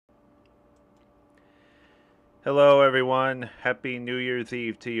Hello, everyone. Happy New Year's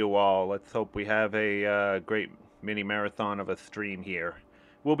Eve to you all. Let's hope we have a great mini marathon of a stream here.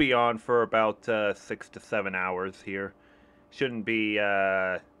 We'll be on for about 6 to 7 hours here. Shouldn't be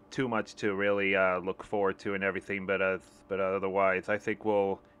too much to really look forward to and everything, but otherwise, I think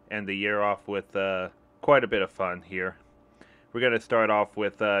we'll end the year off with quite a bit of fun here. We're gonna start off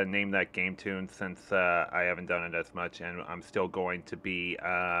with name that game tune since I haven't done it as much, and I'm still going to be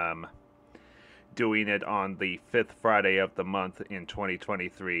doing it on the fifth Friday of the month in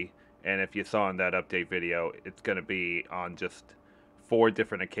 2023. And if you saw in that update video, it's going to be on just 4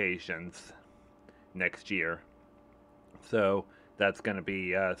 different occasions next year. So that's going to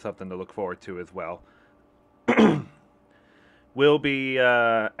be something to look forward to as well. We'll be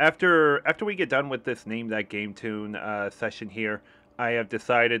after we get done with this name that game tune session here. I have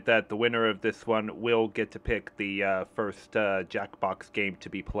decided that the winner of this one will get to pick the first Jackbox game to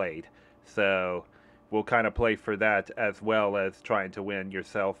be played. So we'll kind of play for that as well as trying to win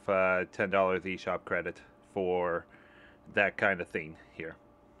yourself $10 eShop credit for that kind of thing here.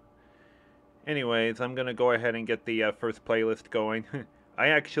 Anyways, I'm gonna go ahead and get the first playlist going. I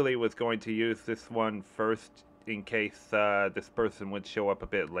actually was going to use this one first in case this person would show up a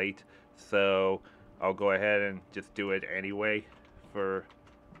bit late, so I'll go ahead and just do it anyway for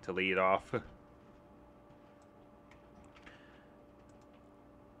to lead off.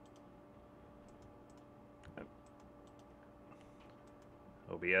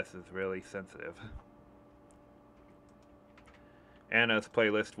 OBS is really sensitive. Anna's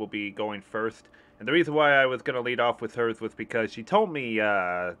playlist will be going first, and the reason why I was going to lead off with hers was because she told me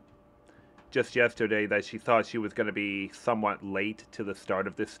just yesterday that she thought she was going to be somewhat late to the start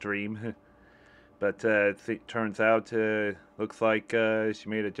of this stream. But it turns out, looks like she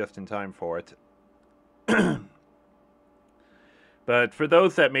made it just in time for it. But for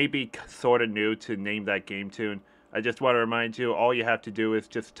those that may be sort of new to name that game tune, I just want to remind you, all you have to do is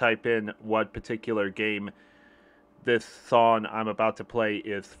just type in what particular game this song I'm about to play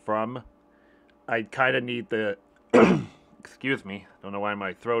is from. I kind of need the... Excuse me, don't know why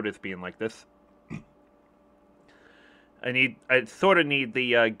my throat is being like this. I sort of need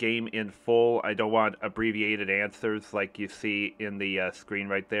the game in full. I don't want abbreviated answers like you see in the screen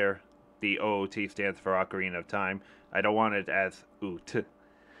right there. The OOT stands for Ocarina of Time. I don't want it as OOT.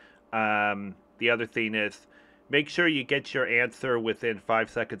 The other thing is, make sure you get your answer within 5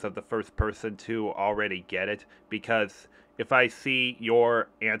 seconds of the first person to already get it, because if I see your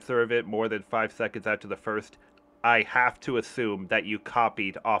answer of it more than 5 seconds after the first, I have to assume that you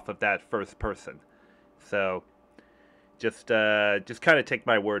copied off of that first person. So just kind of take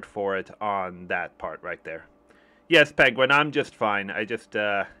my word for it on that part right there. Yes, Penguin, I'm just fine. I just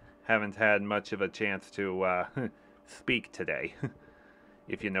haven't had much of a chance to speak today,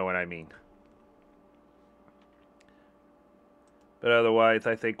 if you know what I mean. But otherwise,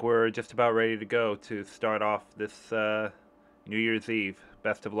 I think we're just about ready to go to start off this New Year's Eve.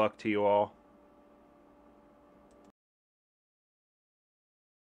 Best of luck to you all.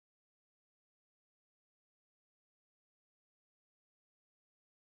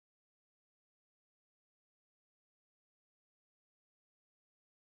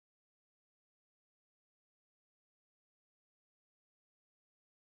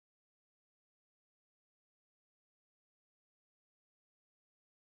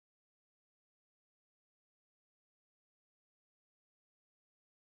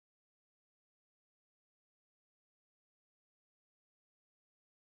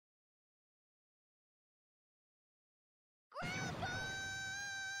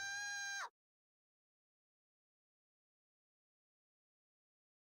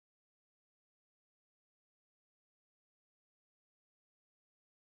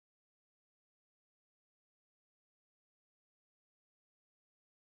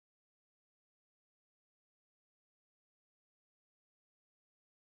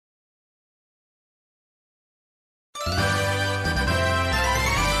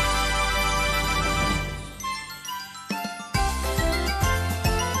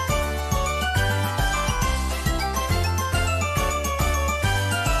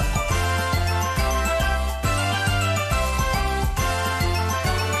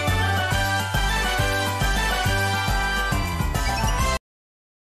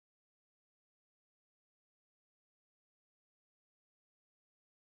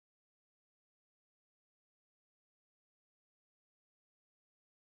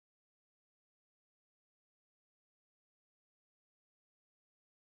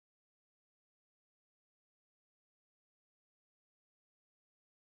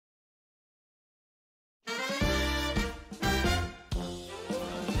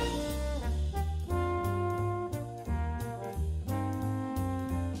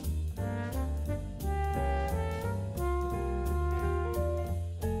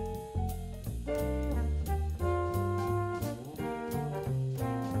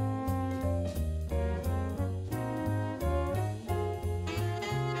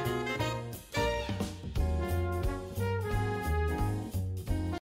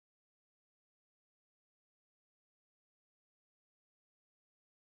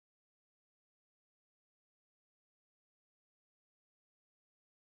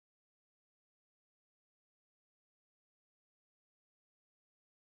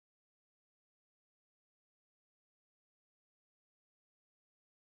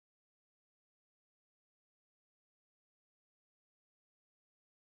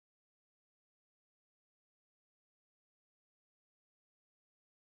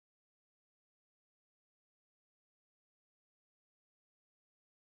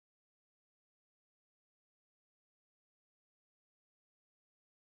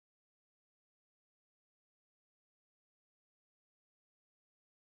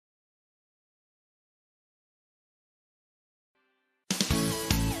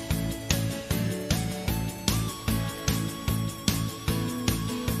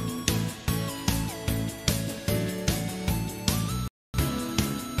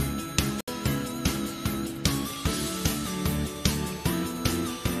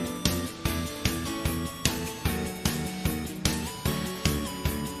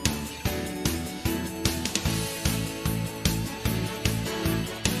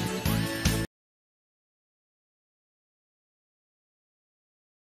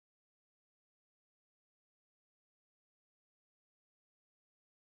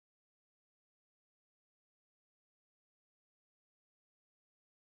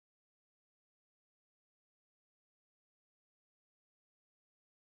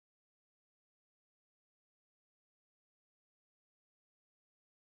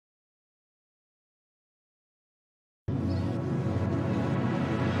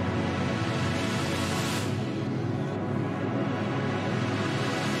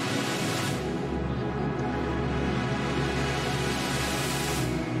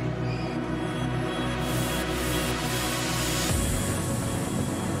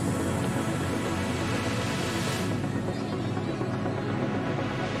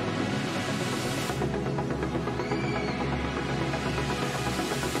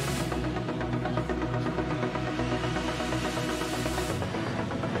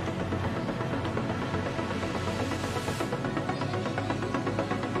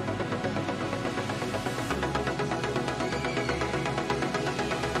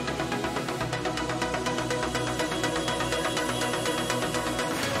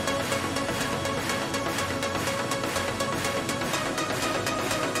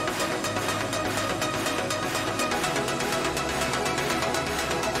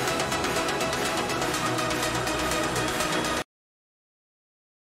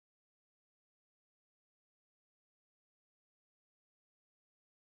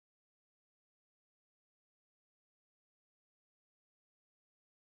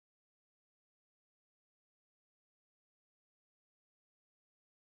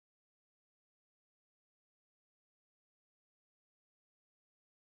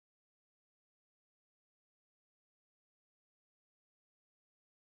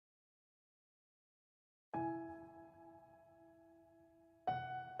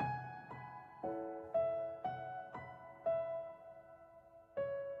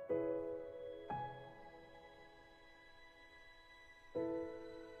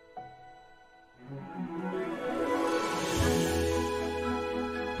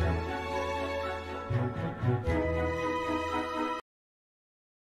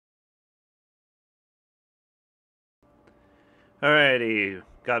 Alrighty,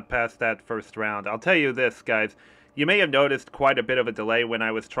 got past that first round. I'll tell you this, guys. You may have noticed quite a bit of a delay when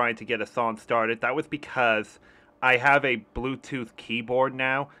I was trying to get a song started. That was because I have a Bluetooth keyboard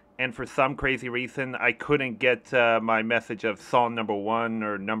now, and for some crazy reason, I couldn't get my message of song number 1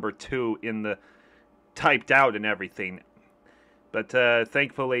 or number 2 in the typed out and everything. But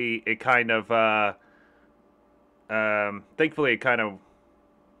thankfully, it kind of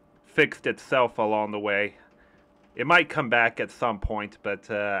fixed itself along the way. It might come back at some point, but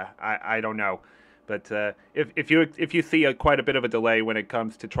I don't know. But if you see quite a bit of a delay when it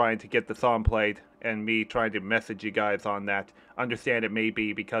comes to trying to get the song played, and me trying to message you guys on that, understand it may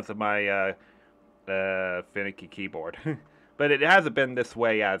be because of my finicky keyboard. But it hasn't been this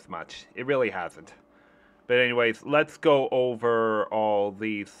way as much. It really hasn't. But anyways, let's go over all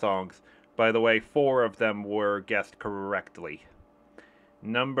these songs. By the way, 4 of them were guessed correctly.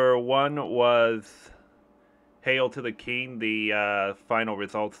 Number 1 was Hail to the King, the final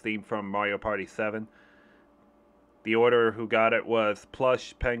results theme from Mario Party 7. The order who got it was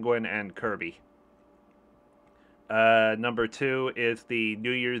Plush, Penguin, and Kirby. Number 2 is the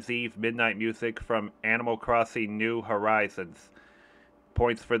New Year's Eve midnight music from Animal Crossing New Horizons.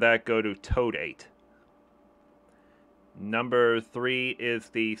 Points for that go to Toad8. Number 3 is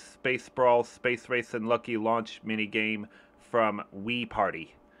the Space Brawl Space Race and Lucky Launch minigame from Wii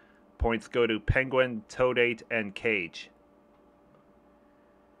Party. Points go to Penguin, Toad8, and Cage.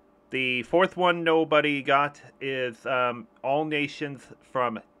 The 4th one nobody got is All Nations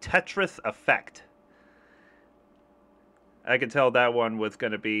from Tetris Effect. I could tell that one was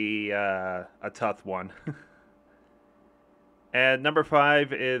going to be a tough one. And number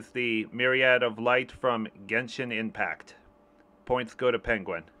 5 is the Myriad of Light from Genshin Impact. Points go to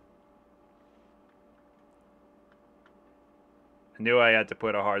Penguin. I knew I had to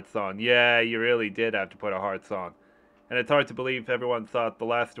put a hard song. Yeah, you really did have to put a hard song. And it's hard to believe everyone thought the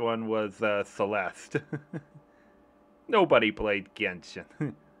last one was Celeste. Nobody played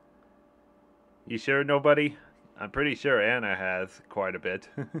Genshin. You sure nobody? I'm pretty sure Anna has quite a bit.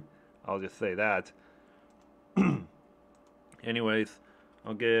 I'll just say that. Anyways,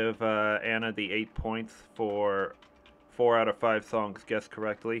 I'll give Anna the 8 points for 4 out of 5 songs guessed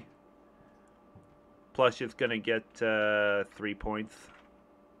correctly. Plush is going to get 3 points.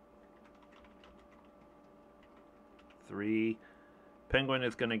 3. Penguin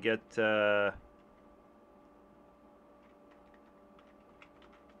is going to get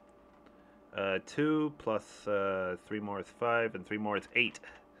 2 plus 3 more is 5, and 3 more is 8.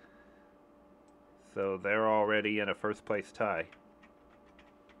 So they're already in a first place tie.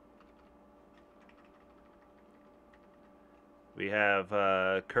 We have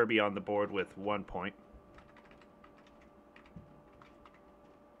Kirby on the board with 1 point.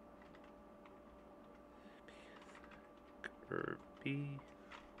 Kirby. 1.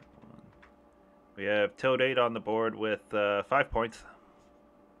 We have Toad8 on the board with 5 points.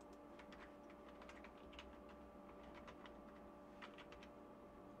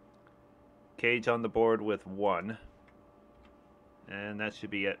 Cage on the board with 1. And that should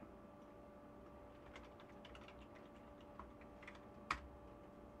be it.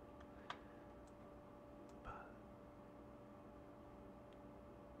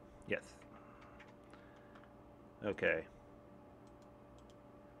 Yes. Okay.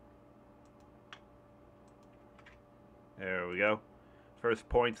 There we go. First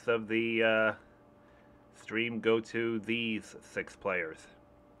points of the stream go to these 6 players.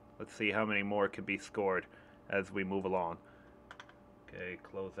 Let's see how many more can be scored as we move along. Okay,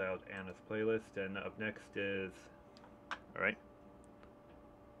 close out Anna's playlist, and up next is... Alright.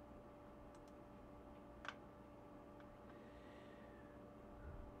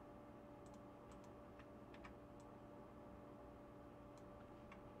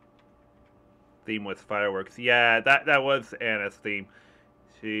 Theme was fireworks. Yeah, that was Anna's theme.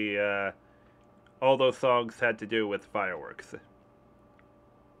 She, all those songs had to do with fireworks.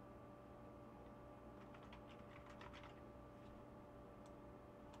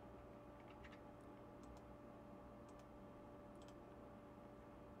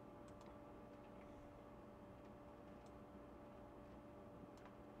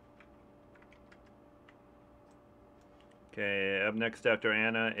 Okay, up next after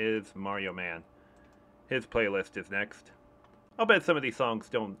Anna is Mario Man. His playlist is next. I'll bet some of these songs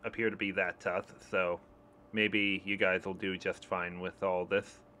don't appear to be that tough, so maybe you guys will do just fine with all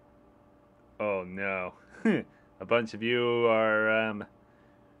this. Oh no. A bunch of you are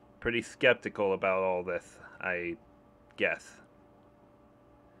pretty skeptical about all this, I guess.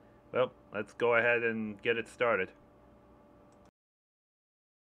 Well, let's go ahead and get it started.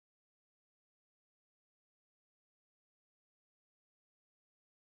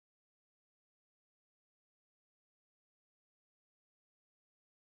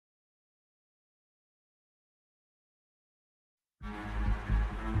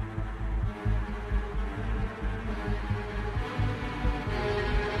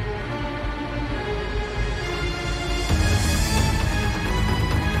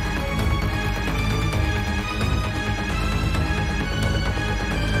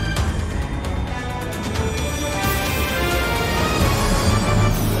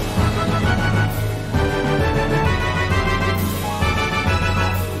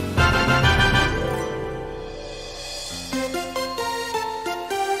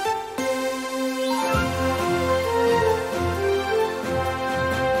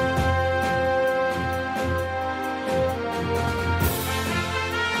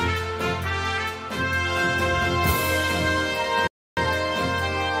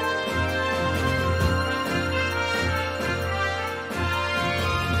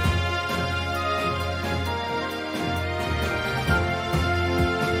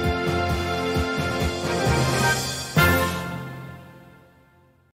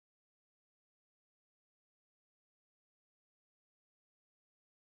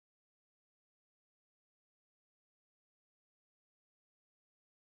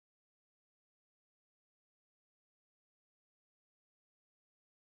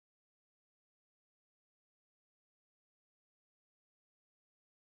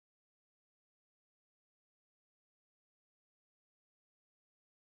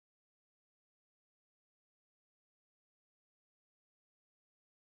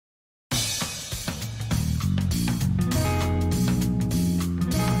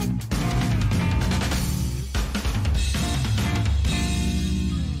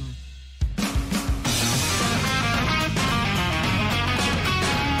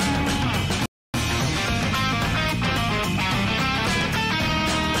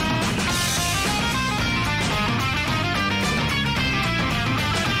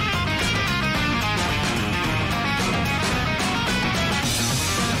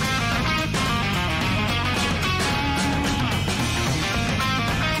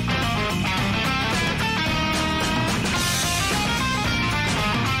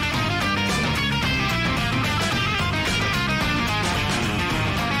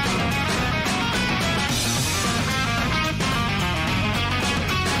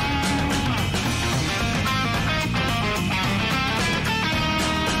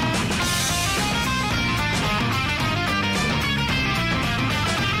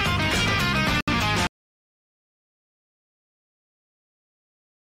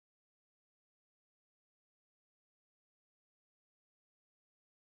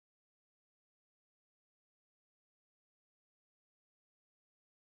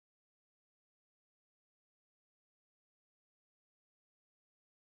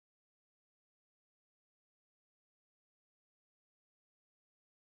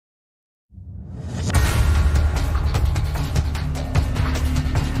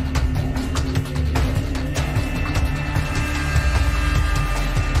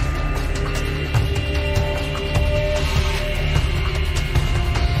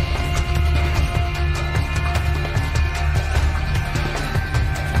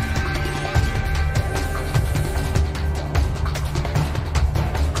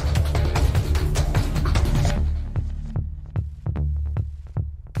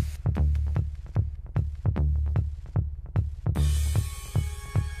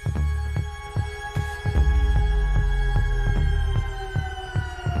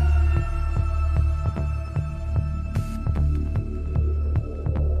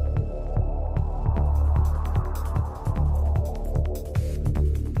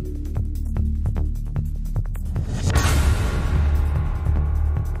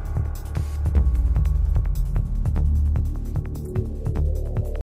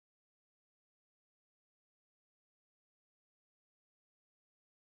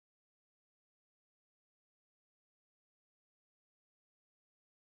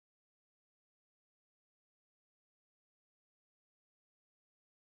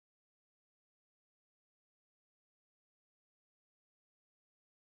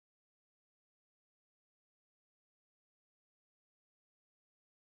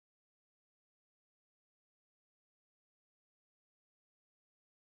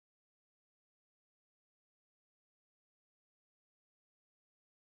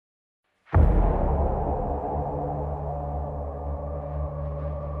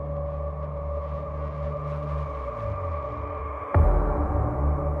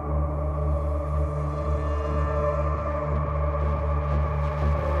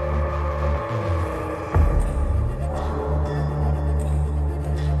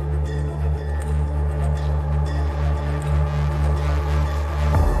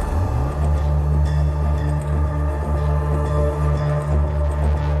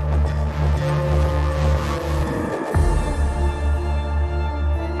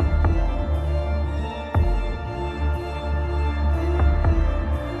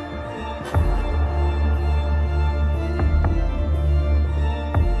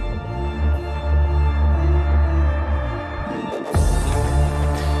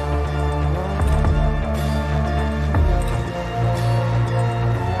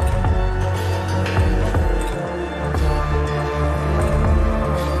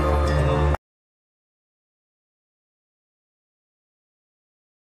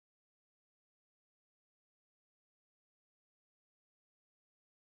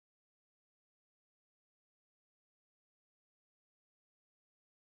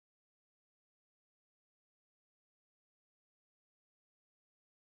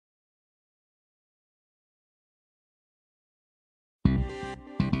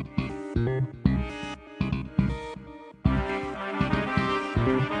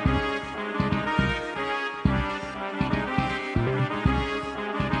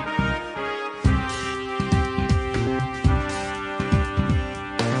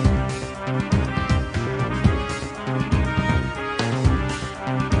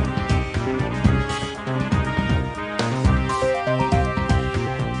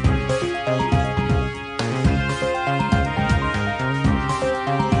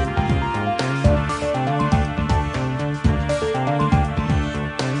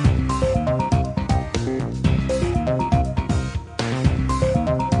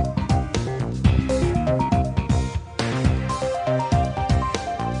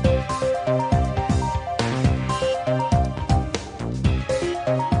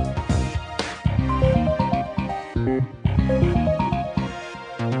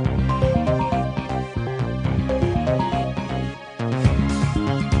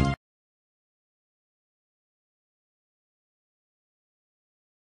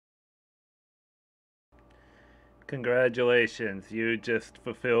 Congratulations, you just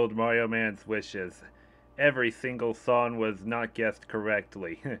fulfilled Mario Man's wishes. Every single song was not guessed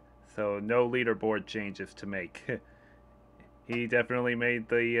correctly, so no leaderboard changes to make. He definitely made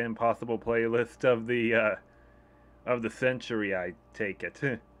the impossible playlist of the century, I take it.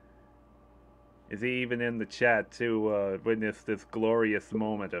 Is he even in the chat to witness this glorious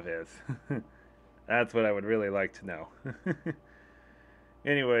moment of his? That's what I would really like to know.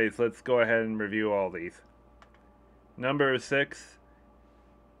 Anyways, let's go ahead and review all these. Number 6,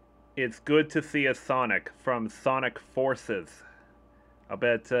 It's Good to See a Sonic from Sonic Forces. I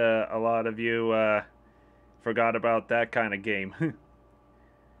bet a lot of you forgot about that kind of game.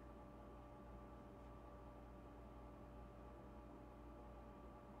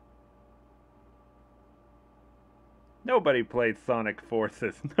 Nobody played Sonic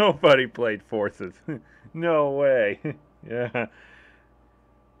Forces. Nobody played Forces. No way. Yeah.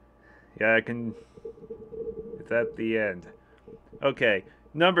 Yeah, I can... It's at the end. Okay,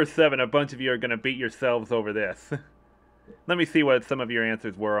 number 7. A bunch of you are going to beat yourselves over this. Let me see what some of your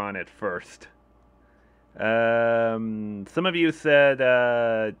answers were on it first. Some of you said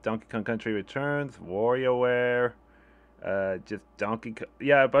Donkey Kong Country Returns, WarioWare, just Donkey Kong.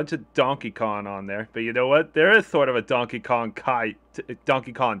 Yeah, a bunch of Donkey Kong on there. But you know what? There is sort of a Donkey Kong tie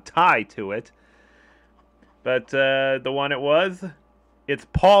to it. But the one it was, it's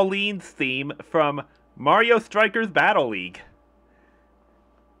Pauline's theme from Mario Strikers Battle League.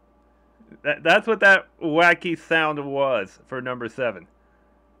 That's what that wacky sound was for number 7.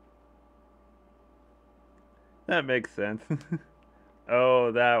 That makes sense.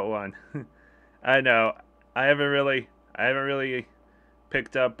 Oh, that one. I know. I haven't really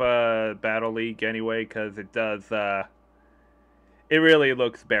picked up Battle League anyway, because it does. It really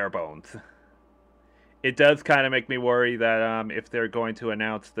looks bare bones. It does kind of make me worry that if they're going to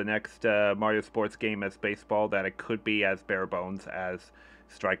announce the next Mario Sports game as baseball, that it could be as bare bones as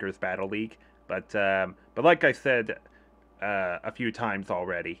Strikers Battle League. But like I said a few times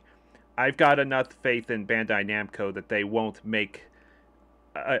already, I've got enough faith in Bandai Namco that they won't make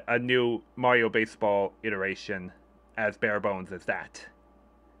a new Mario Baseball iteration as bare bones as that.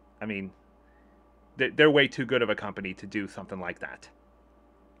 I mean, they're way too good of a company to do something like that.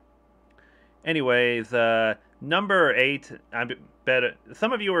 Anyways, number 8. I bet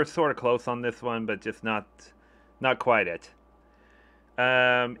some of you are sort of close on this one, but just not quite it.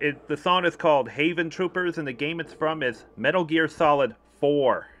 The song is called Haven Troopers, and the game it's from is Metal Gear Solid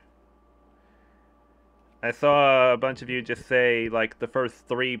 4. I saw a bunch of you just say, like, the first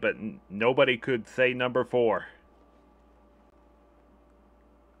 3, but nobody could say number 4.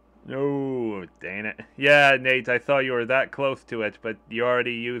 Oh, dang it. Yeah, Nate, I saw you were that close to it, but you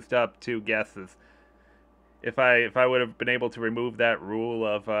already used up 2 guesses. If I would have been able to remove that rule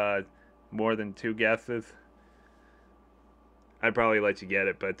of more than 2 guesses, I'd probably let you get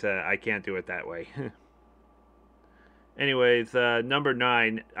it, but I can't do it that way. Anyways, number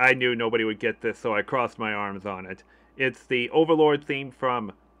 9, I knew nobody would get this, so I crossed my arms on it. It's the Overlord theme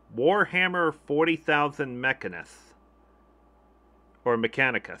from Warhammer 40,000 Mechanus. Or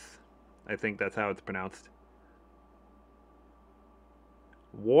Mechanicus. I think that's how it's pronounced.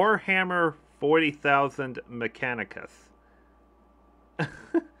 Warhammer 40,000 Mechanicus.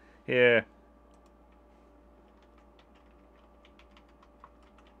 Yeah.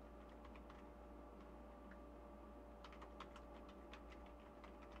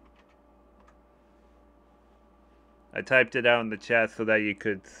 I typed it out in the chat so that you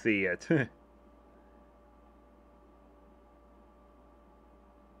could see it.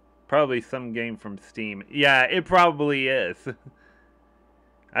 Probably some game from Steam. Yeah, it probably is.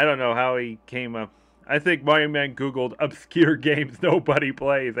 I don't know how he came up. I think Mario Man Googled obscure games nobody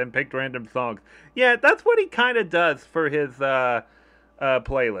plays and picked random songs. Yeah, that's what he kind of does for his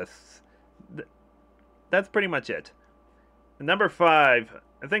playlists. That's pretty much it. Number 5.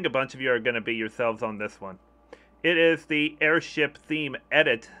 I think a bunch of you are going to be yourselves on this one. It is the airship theme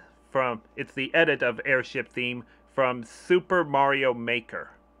edit from. It's the edit of airship theme from Super Mario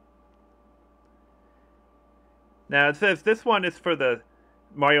Maker. Now it says this one is for the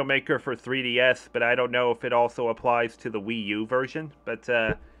Mario Maker for 3DS, but I don't know if it also applies to the Wii U version. But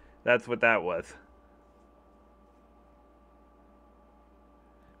that's what that was.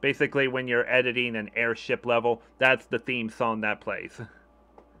 Basically, when you're editing an airship level, that's the theme song that plays.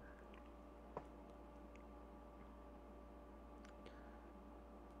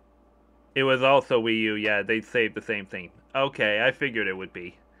 It was also Wii U, yeah, they saved the same thing. Okay, I figured it would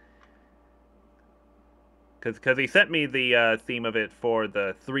be. Because he sent me the theme of it for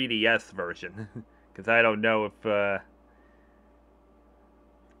the 3DS version. Because I don't know if...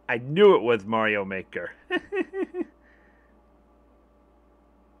 I knew it was Mario Maker.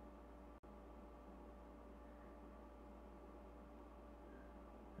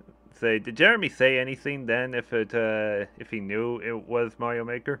 Say, did Jeremy say anything then if he knew it was Mario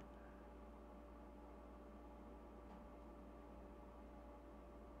Maker?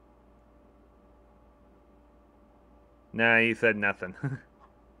 Nah, he said nothing.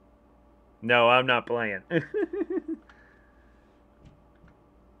 No, I'm not playing.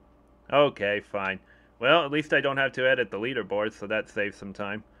 Okay, fine. Well, at least I don't have to edit the leaderboard, so that saves some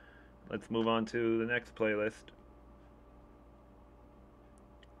time. Let's move on to the next playlist.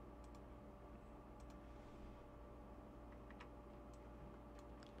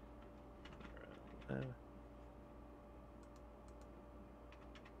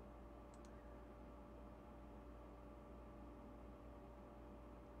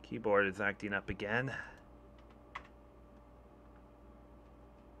 Keyboard is acting up again.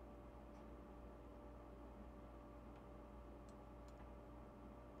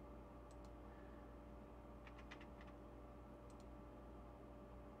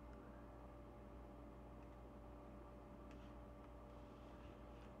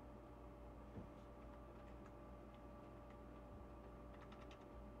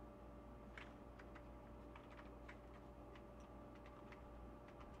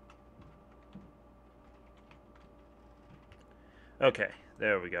 Okay,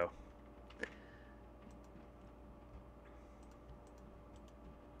 there we go.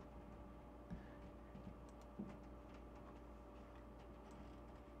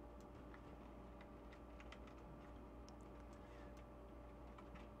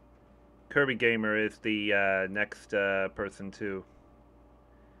 Kirby Gamer is the next person to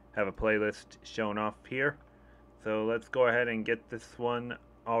have a playlist shown off here. So let's go ahead and get this one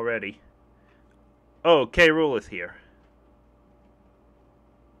already. Oh, K. Rool is here.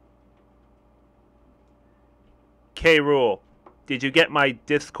 K. Rool, did you get my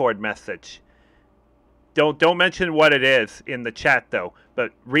Discord message? Don't mention what it is in the chat though,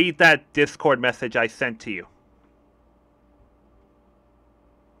 but read that Discord message I sent to you.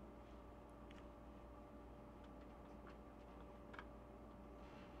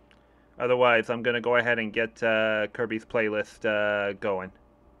 Otherwise, I'm going to go ahead and get Kirby's playlist going.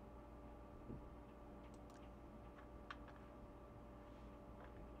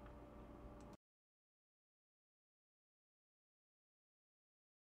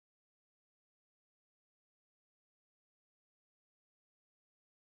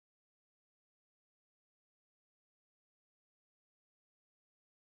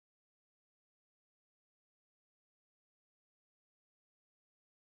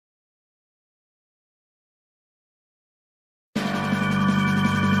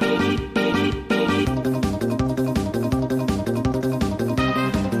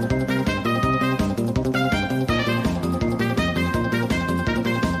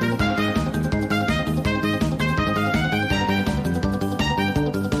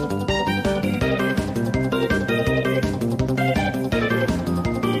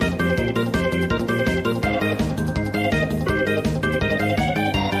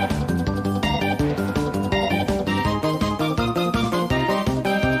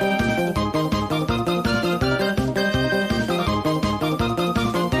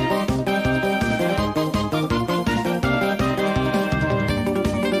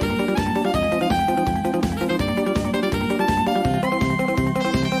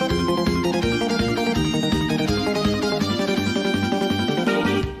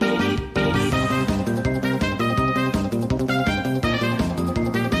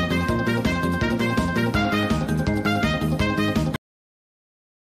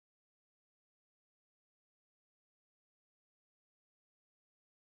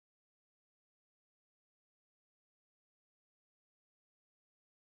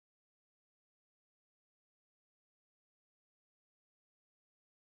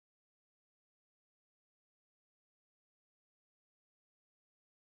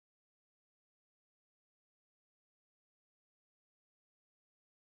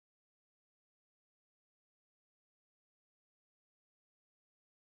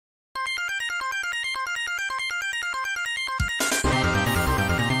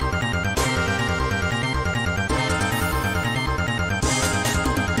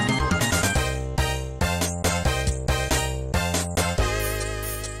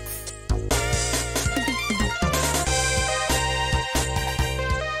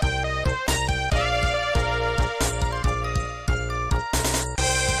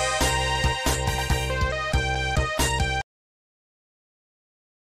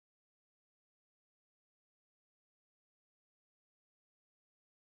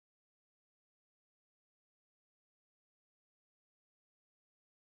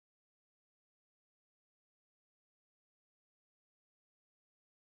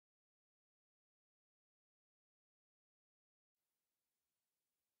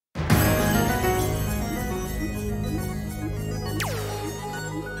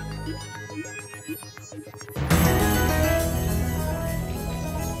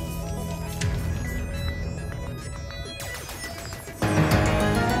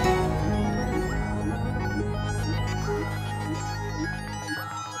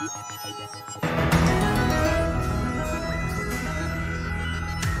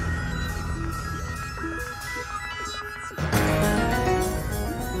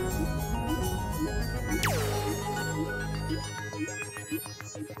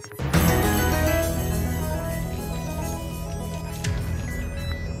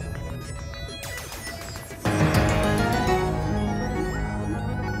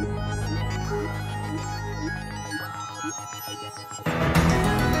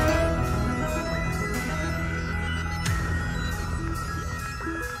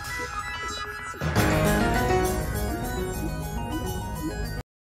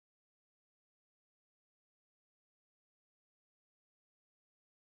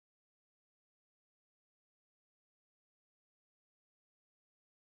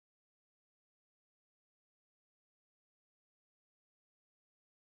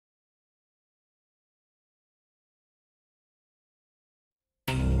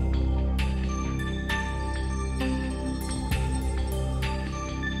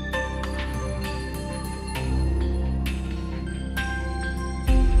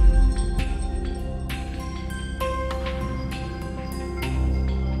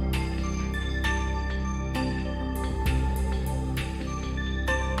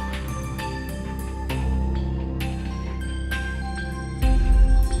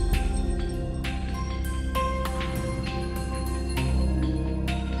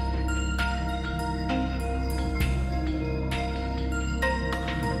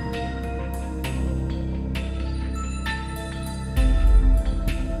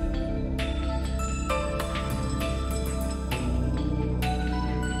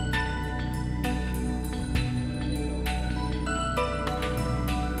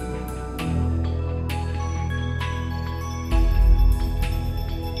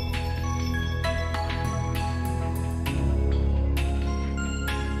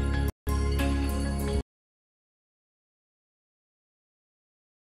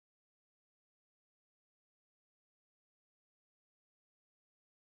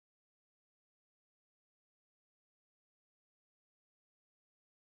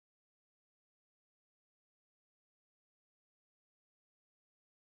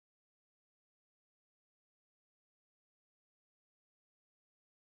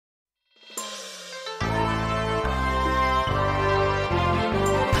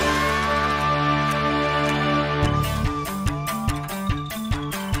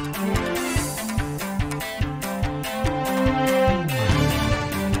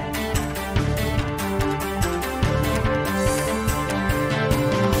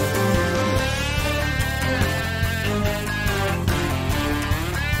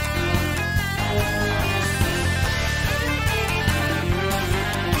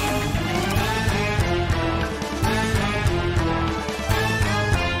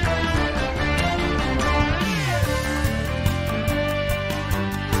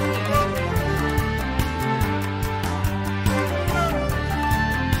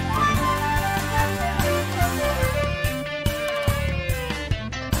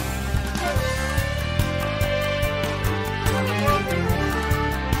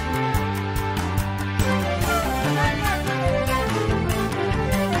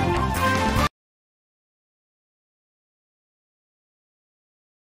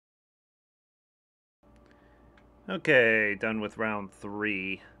 Okay, done with round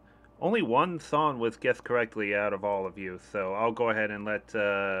 3. Only one song was guessed correctly out of all of you, so I'll go ahead and let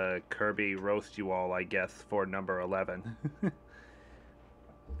Kirby roast you all, I guess, for number 11.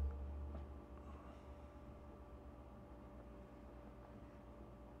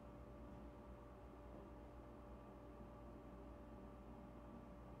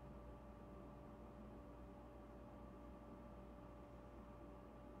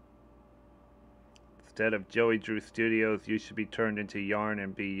 Instead of Joey Drew Studios, you should be turned into yarn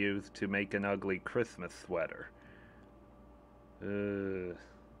and be used to make an ugly Christmas sweater.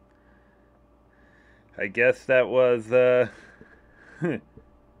 I guess that was, I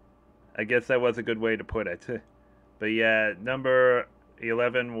guess that was a good way to put it. But yeah, number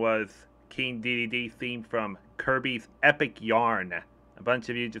 11 was King DDD theme from Kirby's Epic Yarn. A bunch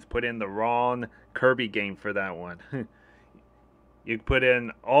of you just put in the wrong Kirby game for that one. You put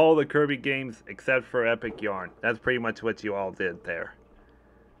in all the Kirby games except for Epic Yarn. That's pretty much what you all did there.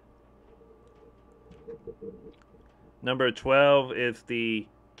 Number 12 is the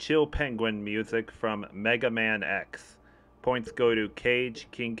Chill Penguin music from Mega Man X. Points go to Cage,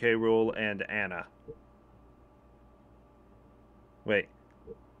 King K. Rool, and Anna. Wait.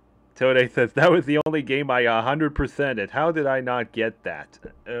 Toadie says, that was the only game I 100%ed. How did I not get that?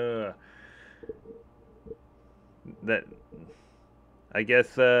 That... I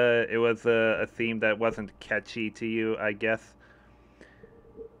guess it was a theme that wasn't catchy to you, I guess.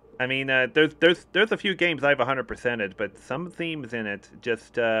 I mean, there's a few games I've 100%ed, but some themes in it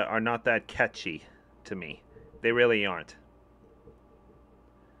just are not that catchy to me. They really aren't.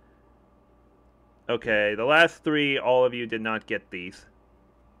 Okay, the last 3, all of you did not get these.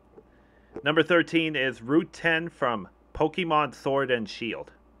 Number 13 is Route 10 from Pokemon Sword and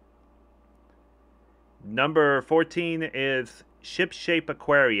Shield. Number 14 is Ship-Shape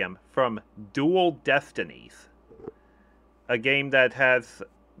Aquarium from Dual Destinies. A game that has,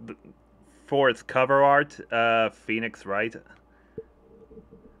 for its cover art, Phoenix Wright.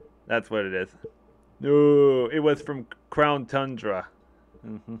 That's what it is. No, it was from Crown Tundra.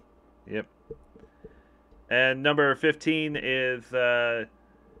 Yep. And number 15 is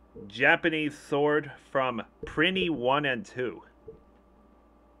Japanese Sword from Prinny 1 and 2.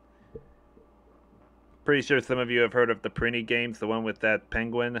 Pretty sure some of you have heard of the Prinny games, the one with that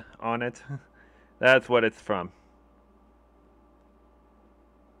penguin on it. That's what it's from.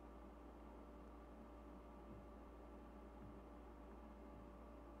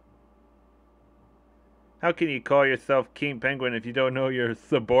 How can you call yourself King Penguin if you don't know your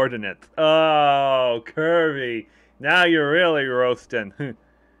subordinates? Oh, Kirby. Now you're really roasting.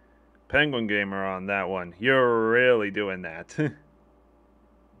 Penguin Gamer on that one. You're really doing that.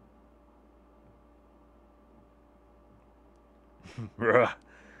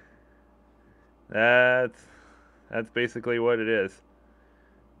 That's basically what it is.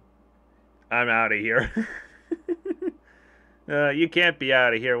 I'm out of here. You can't be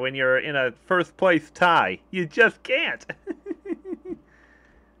out of here when you're in a first place tie. You just can't.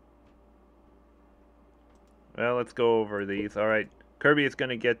 Well, let's go over these. All right, Kirby is going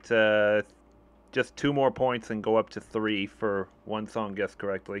to get just 2 more points and go up to 3 for one song guessed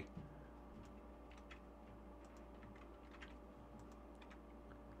correctly.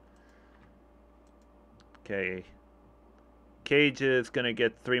 Okay. Cage is going to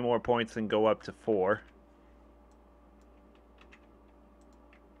get 3 more points and go up to 4.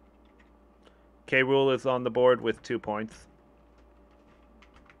 K. Rool is on the board with 2 points.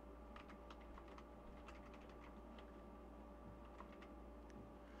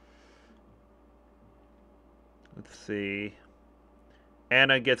 Let's see.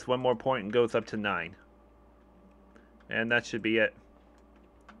 Anna gets 1 more point and goes up to 9. And that should be it.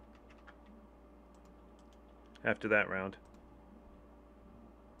 After that round.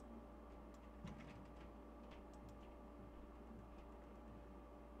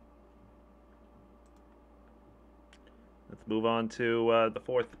 Let's move on to the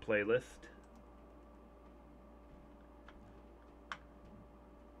 4th playlist.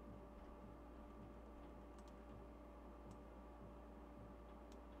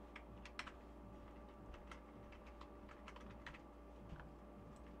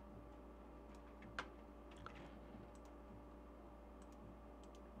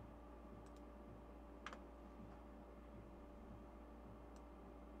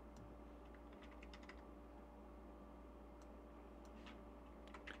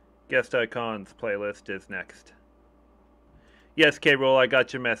 Guest Icons playlist is next. Yes, K-Roll, I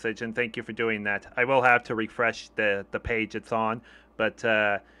got your message, and thank you for doing that. I will have to refresh the page it's on, but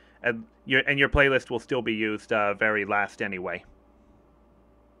and your playlist will still be used very last anyway.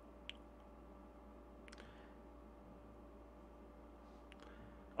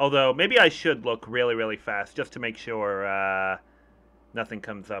 Although, maybe I should look really, really fast just to make sure nothing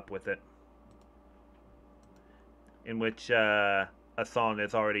comes up with it. In which a song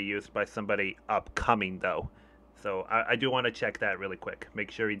is already used by somebody upcoming, though. So I do want to check that really quick.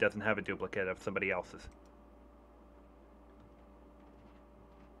 Make sure he doesn't have a duplicate of somebody else's.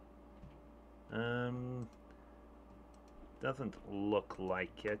 Doesn't look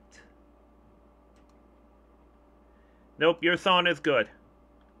like it. Nope, your song is good.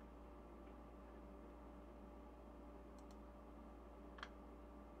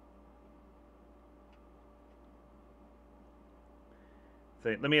 So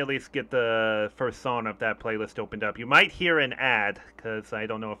let me at least get the first song of that playlist opened up. You might hear an ad, because I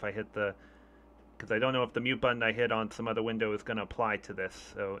don't know if I hit the... Because I don't know if the mute button I hit on some other window is going to apply to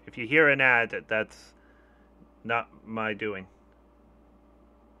this. So if you hear an ad, that's not my doing.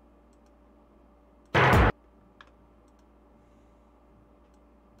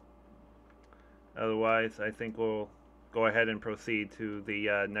 Otherwise, I think we'll go ahead and proceed to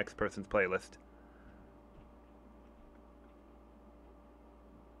the next person's playlist.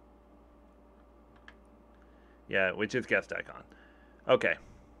 Yeah, which is guest icon. Okay.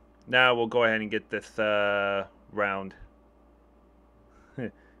 Now we'll go ahead and get this round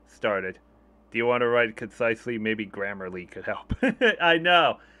started. Do you want to write concisely? Maybe Grammarly could help. I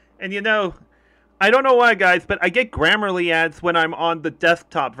know. And you know, I don't know why, guys, but I get Grammarly ads when I'm on the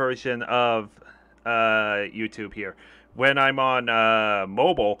desktop version of YouTube here. When I'm on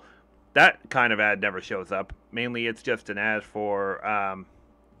mobile, that kind of ad never shows up. Mainly it's just an ad for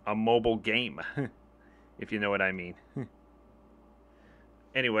a mobile game, if you know what I mean.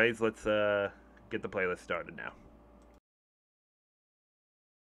 Anyways, let's get the playlist started now.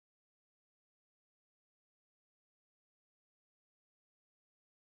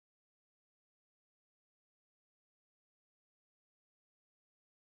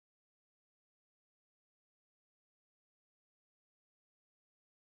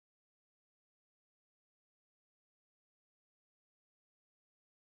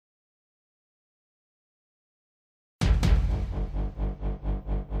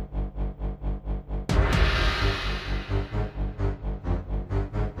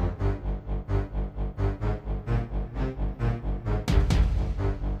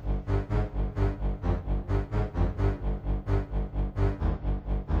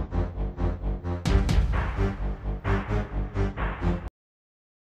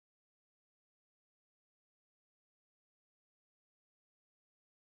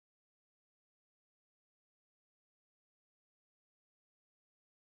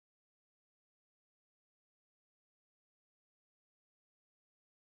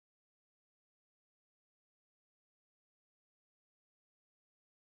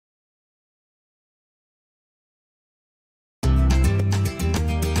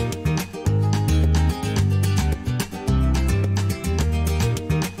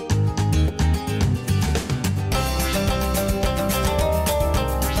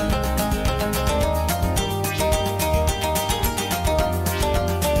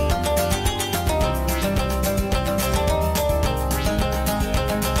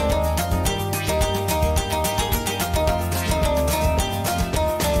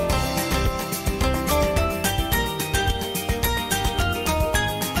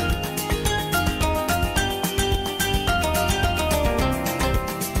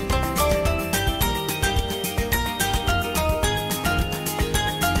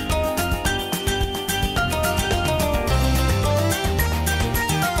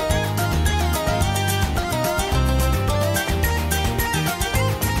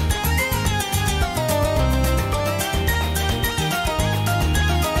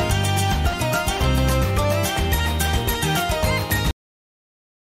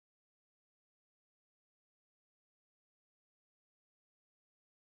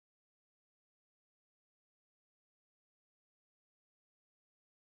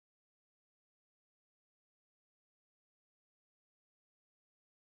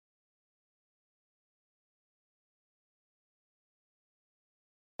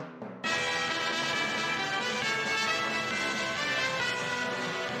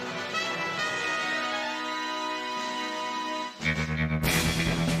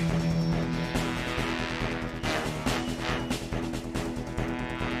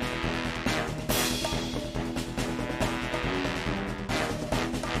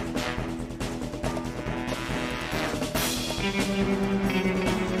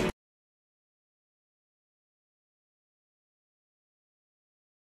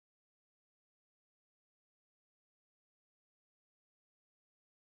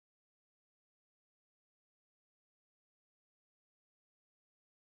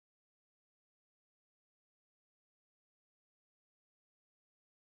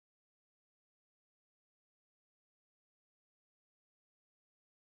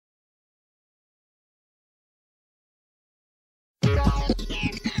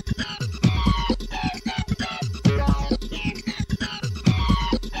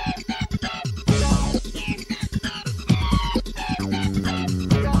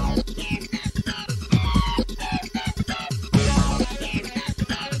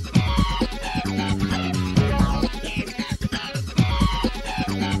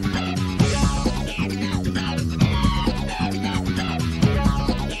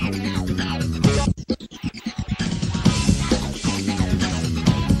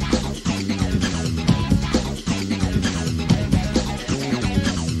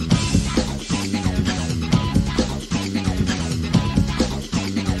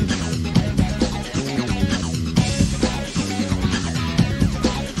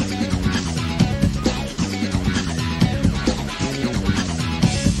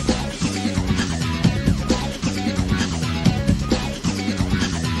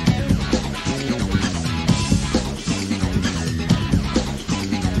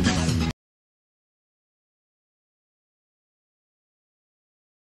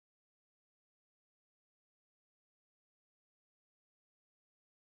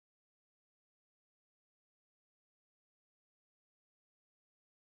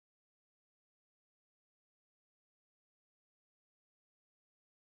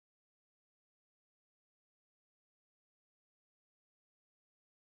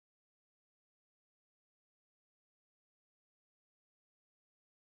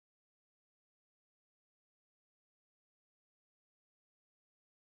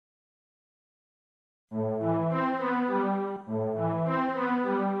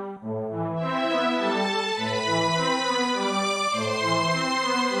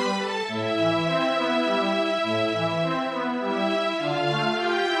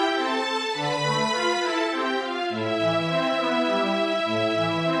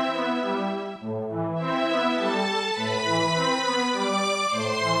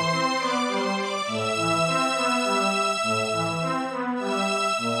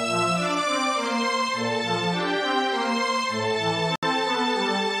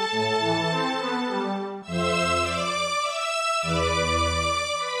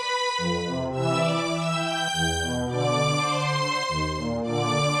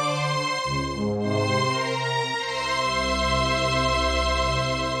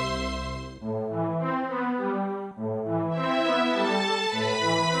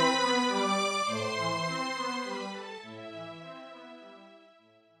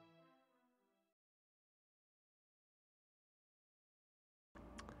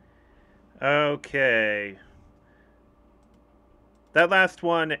 Okay. That last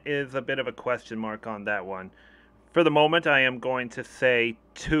one is a bit of a question mark on that one. For the moment, I am going to say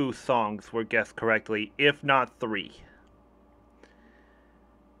 2 songs were guessed correctly, if not 3.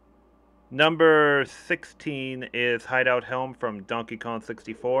 Number 16 is Hideout Helm from Donkey Kong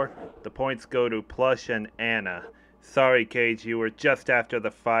 64. The points go to Plush and Anna. Sorry, Cage, you were just after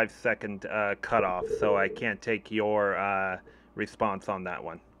the 5-second cutoff, so I can't take your response on that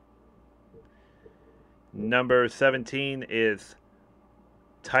one. Number 17 is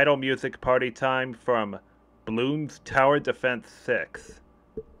Title Music Party Time from Bloons Tower Defense 6,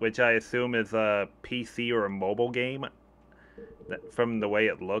 which I assume is a PC or a mobile game from the way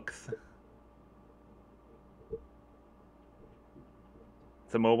it looks.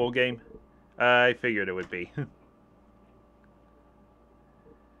 It's a mobile game? I figured it would be.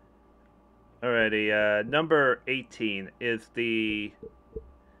 Alrighty, number 18 is the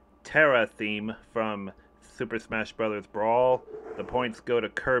Terra theme from Super Smash Bros. Brawl. The points go to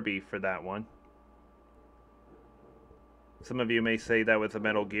Kirby for that one. Some of you may say that was a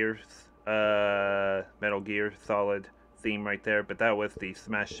Metal Gear Solid theme right there, but that was the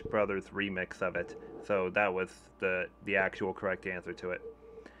Smash Brothers remix of it. So that was the actual correct answer to it.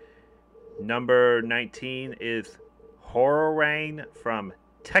 Number 19 is Horror Rain from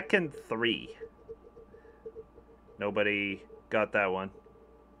Tekken 3. Nobody got that one.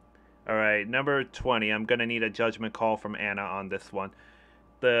 Alright, number 20. I'm going to need a judgment call from Anna on this one.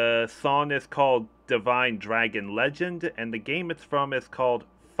 The song is called Divine Dragon Legend, and the game it's from is called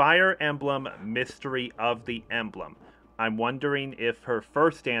Fire Emblem Mystery of the Emblem. I'm wondering if her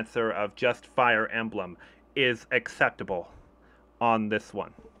first answer of just Fire Emblem is acceptable on this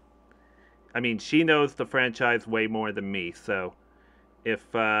one. I mean, she knows the franchise way more than me, so if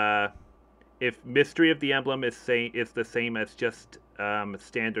Mystery of the Emblem is the same as just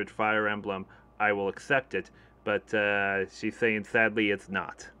standard Fire Emblem, I will accept it. But she's saying sadly it's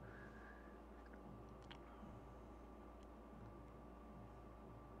not.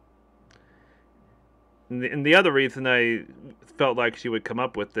 And the other reason I felt like she would come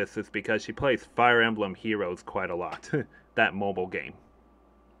up with this is because she plays Fire Emblem Heroes quite a lot, that mobile game.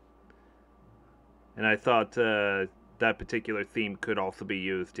 And I thought that particular theme could also be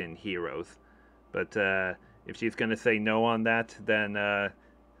used in Heroes. But if she's going to say no on that, then we're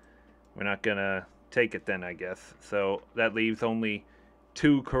not going to take it then, I guess. So that leaves only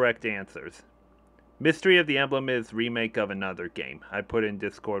 2 correct answers. Mystery of the Emblem is remake of another game. I put in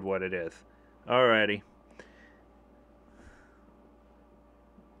Discord what it is. Alrighty.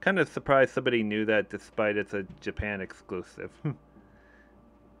 Kind of surprised somebody knew that despite it's a Japan exclusive.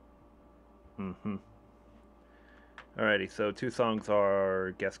 Mm-hmm. Alrighty, so 2 songs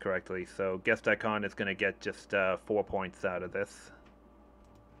are guessed correctly. So Guest Icon is going to get just 4 points out of this.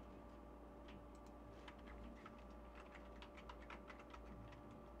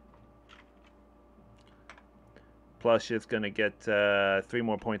 Plush is going to get 3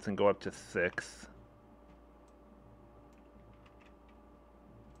 more points and go up to 6.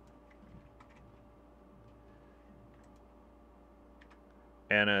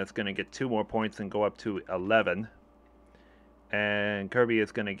 Anna is going to get 2 more points and go up to 11. And Kirby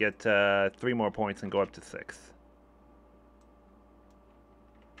is going to get 3 more points and go up to 6.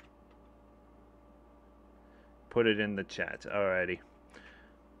 Put it in the chat. Alrighty.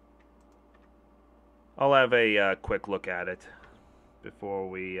 I'll have a quick look at it before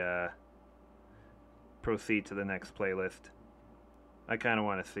we proceed to the next playlist. I kind of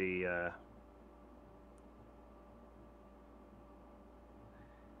want to see...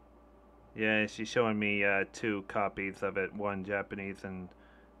 Yeah, she's showing me 2 copies of it, one Japanese and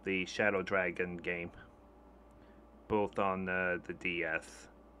the Shadow Dragon game, both on the DS.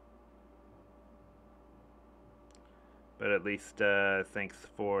 But at least thanks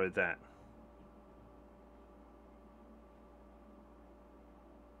for that.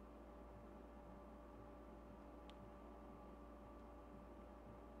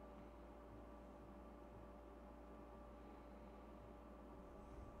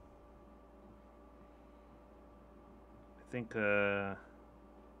 I think okay,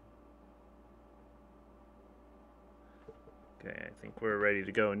 I think we're ready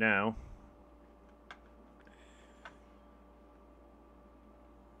to go now.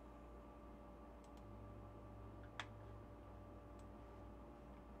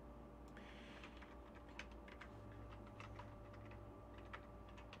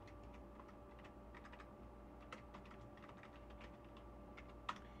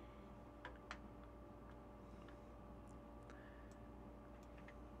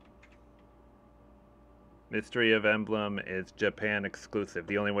 Mystery of Emblem is Japan exclusive.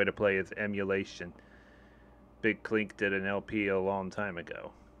 The only way to play is emulation. Big Clink did an LP a long time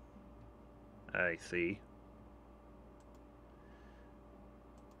ago. I see.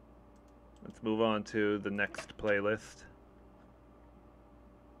 Let's move on to the next playlist.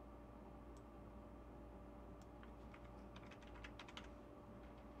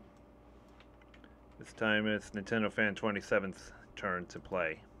 This time it's Nintendo Fan 27's turn to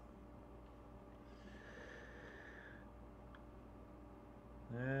play.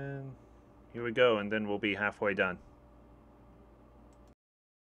 And here we go, and then we'll be halfway done.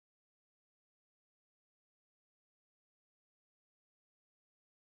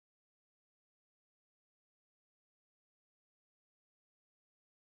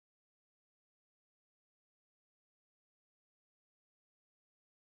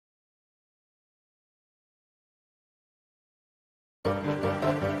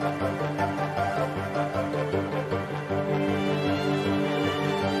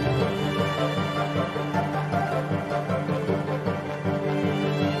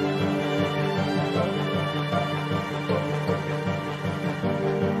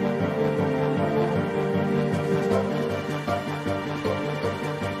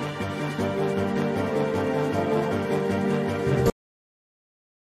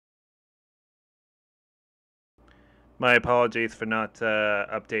 My apologies for not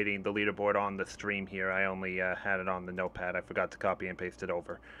updating the leaderboard on the stream here. I only had it on the notepad. I forgot to copy and paste it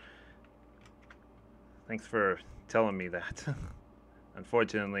over. Thanks for telling me that.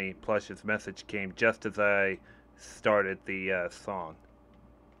 Unfortunately, Plush's message came just as I started the song.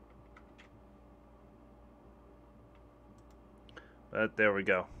 But there we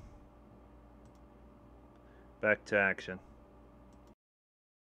go. Back to action.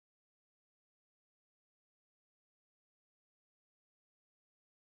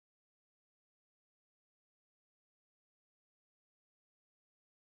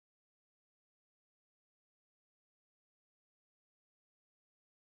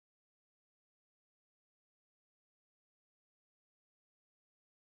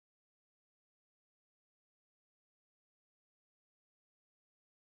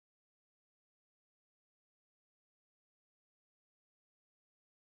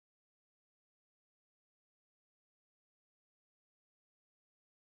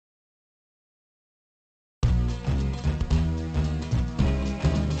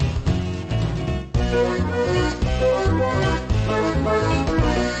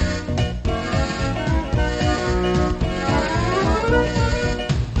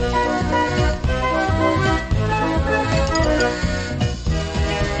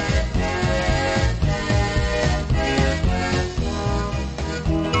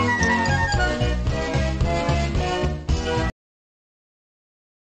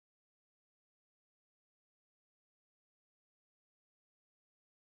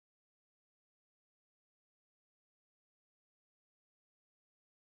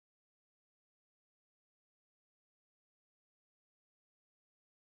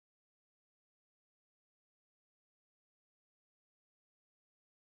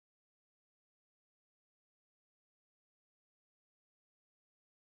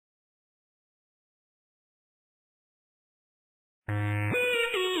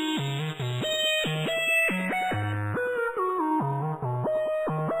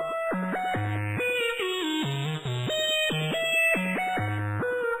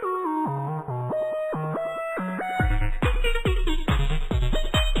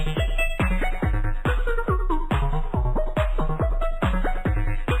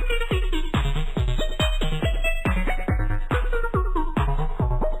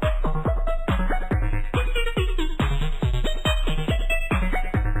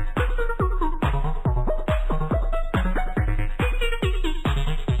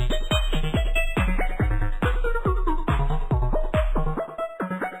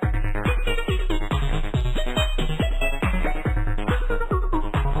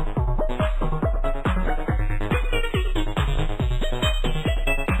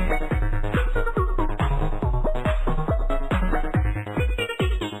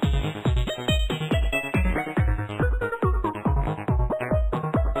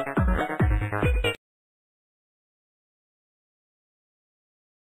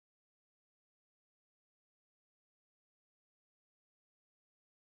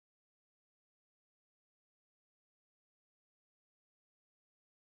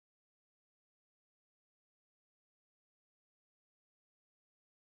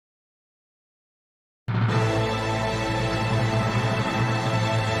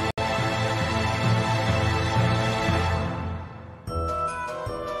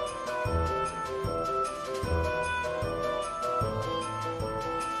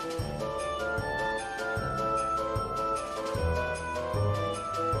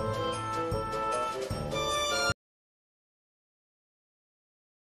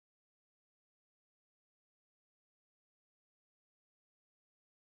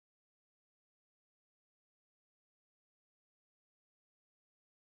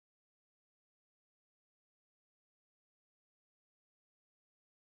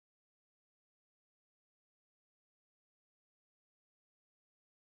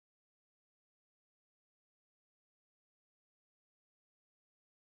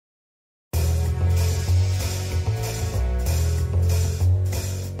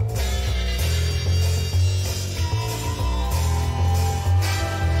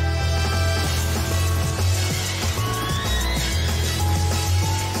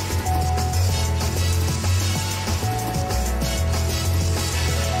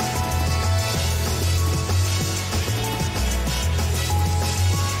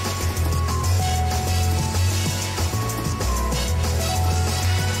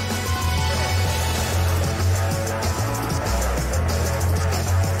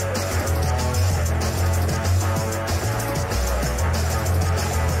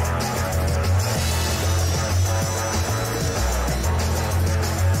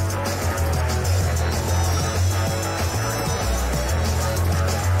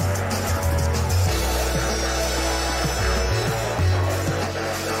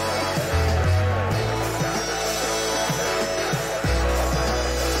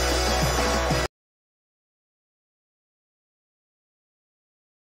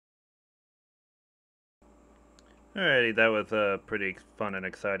 Alrighty, that was a pretty fun and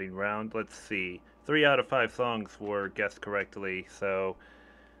exciting round. Let's see. 3 out of 5 songs were guessed correctly, so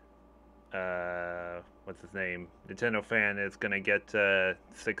what's his name? Nintendo Fan is gonna get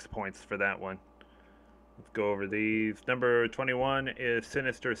 6 points for that one. Let's go over these. Number 21 is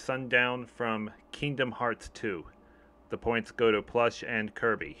Sinister Sundown from Kingdom Hearts 2. The points go to Plush and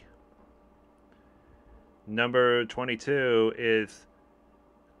Kirby. Number 22 is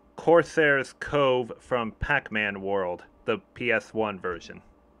Corsair's Cove from Pac-Man World, the PS1 version.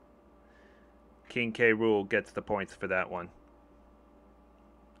 King K. Rool gets the points for that one.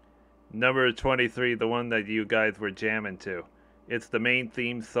 Number 23, the one that you guys were jamming to. It's the main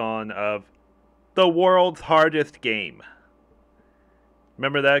theme song of The World's Hardest Game.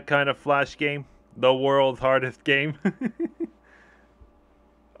 Remember that kind of Flash game? The World's Hardest Game?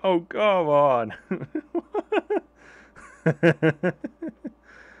 Oh, come on.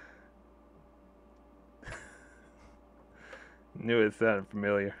 Knew it sounded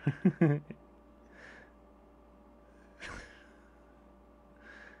familiar.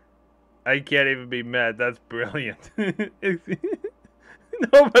 I can't even be mad. That's brilliant. Nobody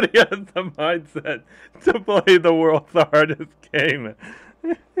has the mindset to play the world's hardest game.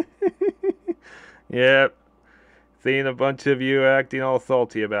 Yep. Seeing a bunch of you acting all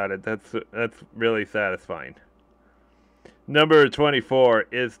salty about it. That's really satisfying. Number 24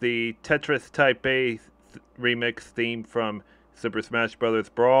 is the Tetris Type A remix theme from Super Smash Bros.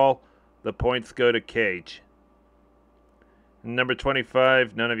 Brawl. The points go to Cage. Number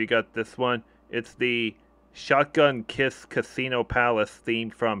 25, none of you got this one. It's the Shotgun Kiss Casino Palace theme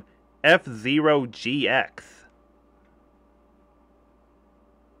from F-Zero GX.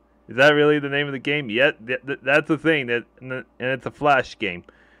 Is that really the name of the game? Yeah, that's the thing. And it's a Flash game.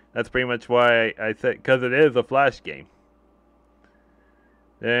 That's pretty much why I said, because it is a Flash game.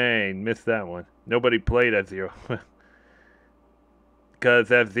 Dang, missed that one. Nobody played F-Zero.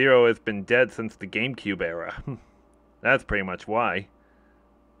 Because F-Zero has been dead since the GameCube era. That's pretty much why.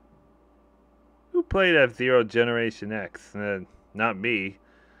 Who played F-Zero Generation X? Not me.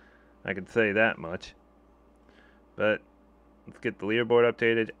 I can say that much. But let's get the leaderboard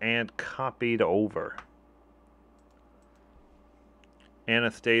updated and copied over.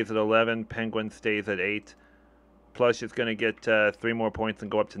 Anna stays at 11. Penguin stays at 8. Plush is going to get 3 more points and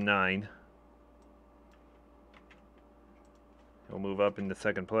go up to 9. He'll move up into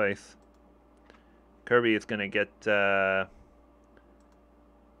second place. Kirby is going to get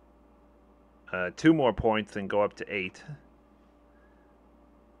 2 more points and go up to 8.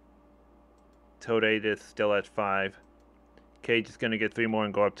 Toad 8 is still at 5. Cage is going to get 3 more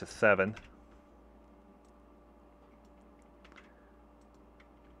and go up to 7.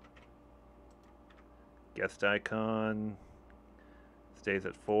 Guest icon stays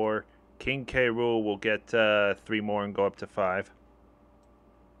at 4. King K. Rool will get 3 more and go up to 5.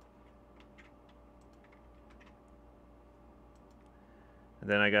 And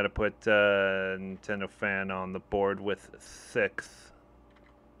then I got to put Nintendo Fan on the board with 6.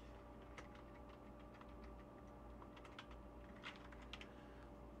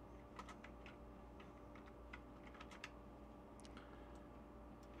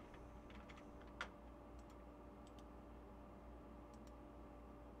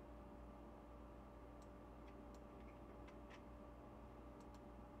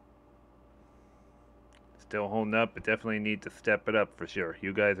 Still holding up, but definitely need to step it up for sure.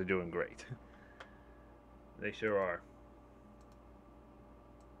 You guys are doing great. They sure are.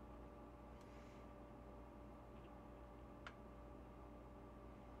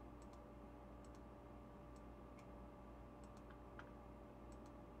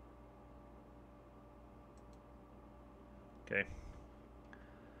 Okay.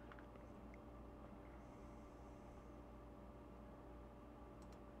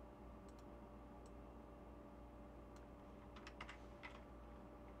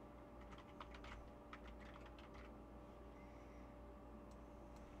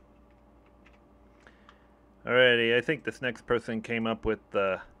 Alrighty, I think this next person came up with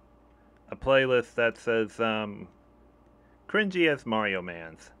a playlist that says cringy as Mario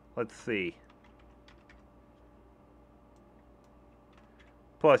Mans. Let's see.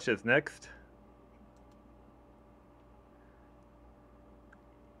 Plush is next.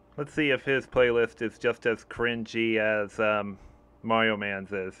 Let's see if his playlist is just as cringy as Mario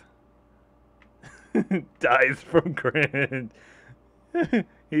Man's is. Dies from cringe.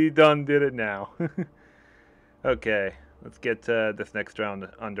 He done did it now. Okay, let's get this next round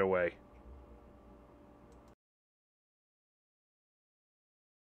underway.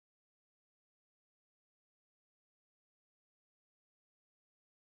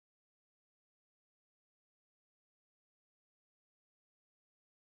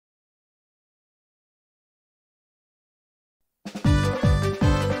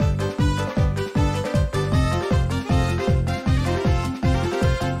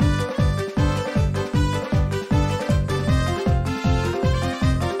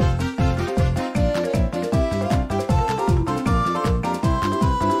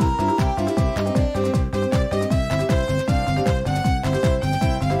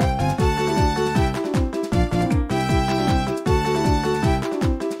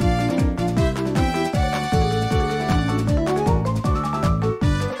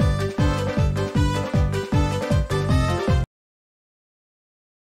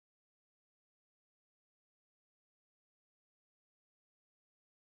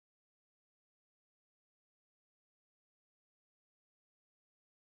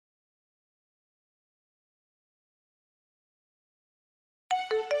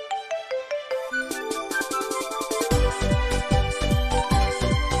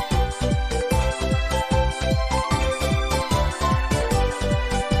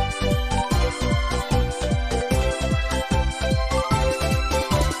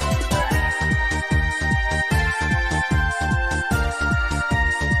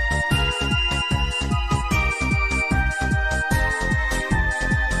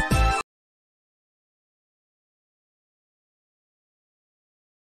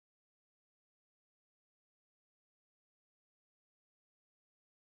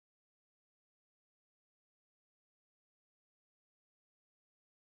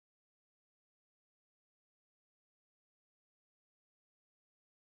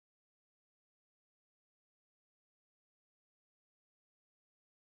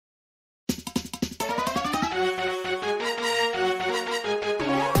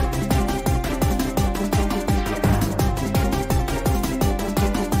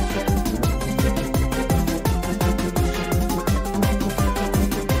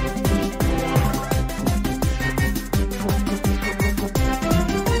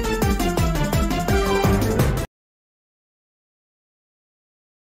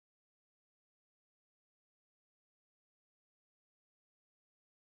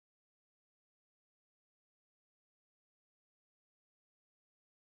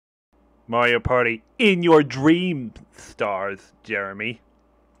 Mario Party in your dream stars, Jeremy.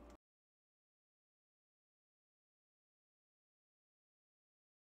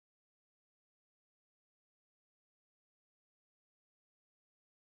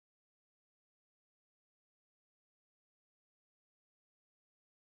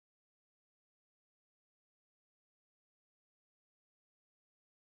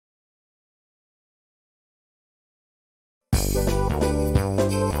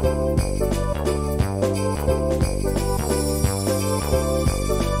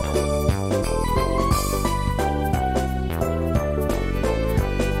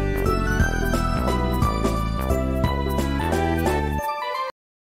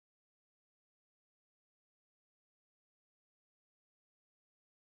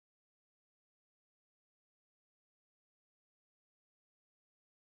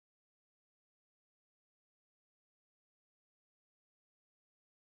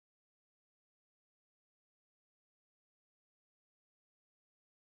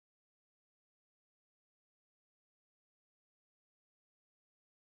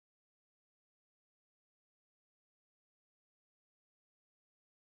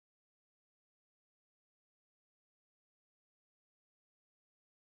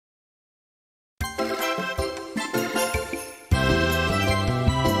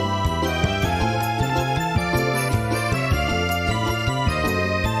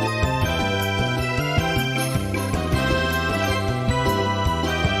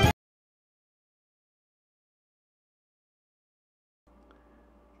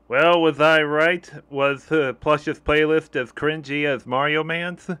 Well, was I right? Was Plush's playlist as cringy as Mario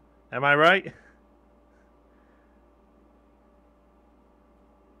Man's? Am I right?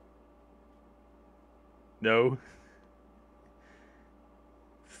 No.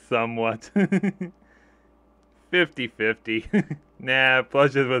 Somewhat. 50-50. Nah,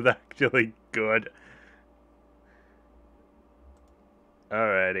 Plush's was actually good.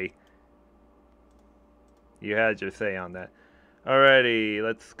 Alrighty. You had your say on that. Alrighty,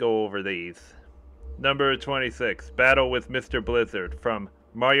 let's go over these. Number 26, Battle with Mr. Blizzard from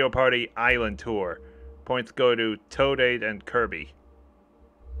Mario Party Island Tour. Points go to Toadate and Kirby.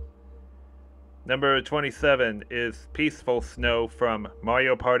 Number 27 is Peaceful Snow from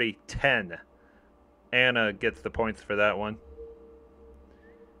Mario Party 10. Anna gets the points for that one.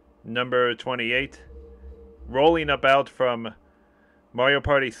 Number 28, Rolling About from Mario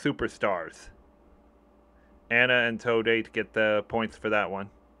Party Superstars. Anna and Toadate get the points for that one.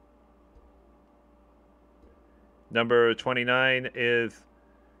 Number 29 is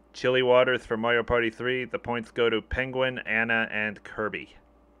Chilly Waters for Mario Party 3. The points go to Penguin, Anna, and Kirby.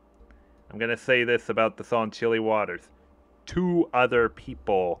 I'm going to say this about the song Chilly Waters. 2 other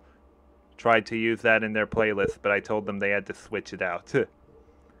people tried to use that in their playlist, but I told them they had to switch it out.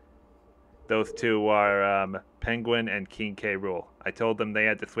 Those 2 are Penguin and King K. Rool. I told them they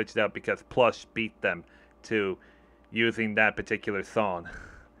had to switch it out because Plush beat them to using that particular song.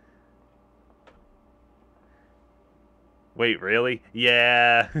 Wait, really?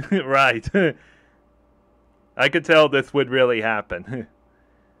 Yeah, right. I could tell this would really happen.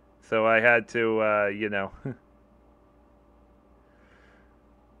 So I had to,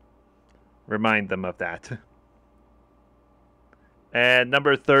 remind them of that. And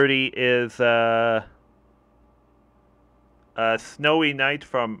number 30 is a Snowy Night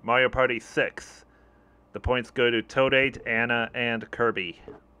from Mario Party 6. The points go to Toadate, Anna, and Kirby.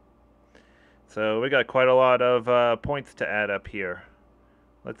 So we got quite a lot of points to add up here.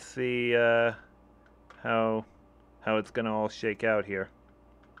 Let's see how it's gonna all shake out here.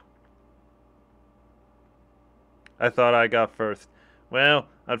 I thought I got first. Well,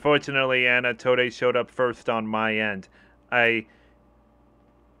 unfortunately, Anna, Toadate showed up first on my end.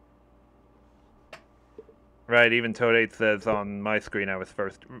 Right, even Toadate says on my screen I was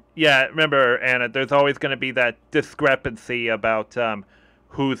first. Yeah, remember, Anna, there's always going to be that discrepancy about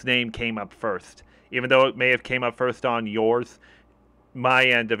whose name came up first. Even though it may have came up first on yours, my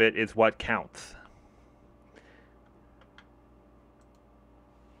end of it is what counts.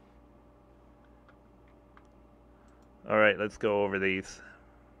 Alright, let's go over these.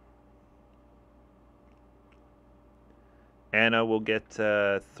 Anna will get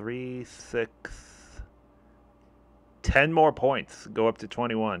 3, 6... 10 more points, go up to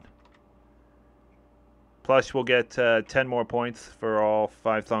 21. Plush will get 10 more points for all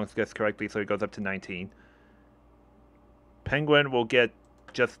 5 songs guessed correctly, so he goes up to 19. Penguin will get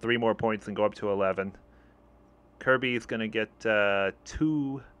just 3 more points and go up to 11. Kirby is going to get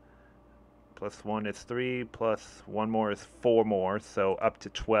 2 plus 1 is 3, plus 1 more is 4 more, so up to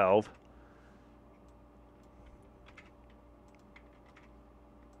 12.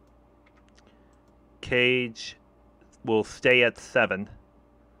 Cage will stay at 7.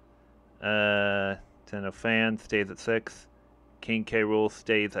 Ten of Fan stays at 6. King K. Rool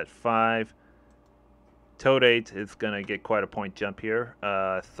stays at 5. Toadate is going to get quite a point jump here.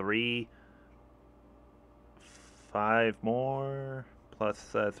 3, 5 more,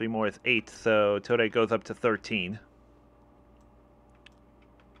 plus 3 more is 8. So Toadate goes up to 13.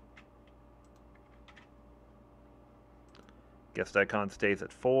 Guest Icon stays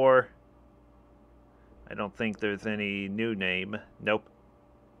at 4. I don't think there's any new name. Nope.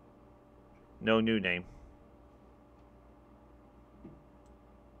 No new name.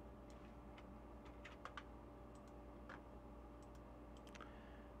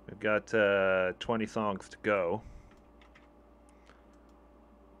 We've got 20 songs to go.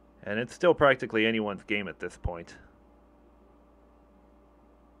 And it's still practically anyone's game at this point.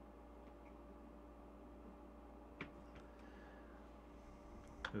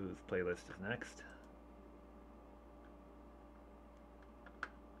 Whose playlist is next?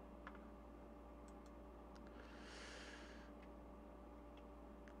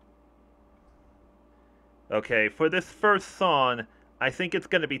 Okay, for this first song, I think it's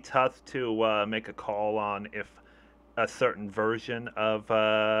going to be tough to make a call on if a certain version of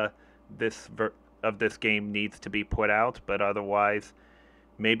this game needs to be put out, but otherwise,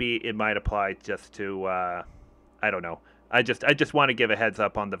 maybe it might apply just to I don't know. I just want to give a heads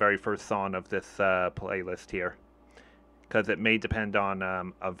up on the very first song of this playlist here, because it may depend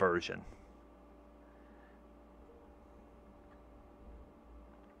on a version.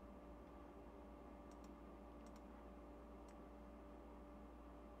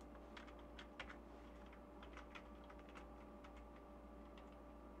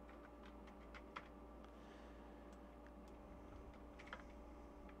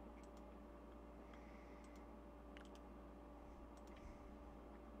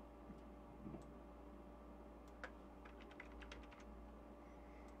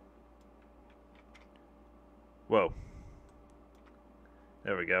 Whoa.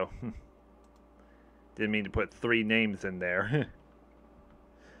 There we go. Didn't mean to put 3 names in there.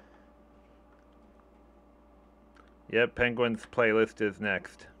 Yep, Penguin's playlist is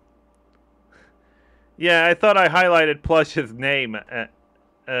next. Yeah, I thought I highlighted Plush's name.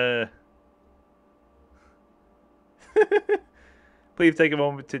 Please take a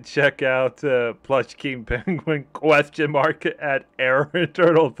moment to check out Plush King Penguin ? At error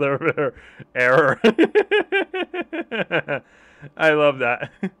turtle server error. I love that.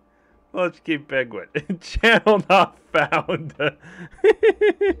 Plush King Penguin channel not found.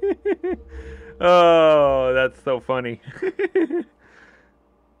 Oh, that's so funny.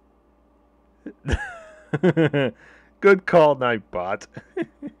 Good call, Nightbot.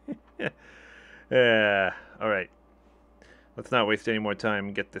 Yeah. All right. Let's not waste any more time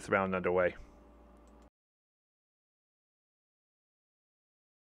and get this round underway.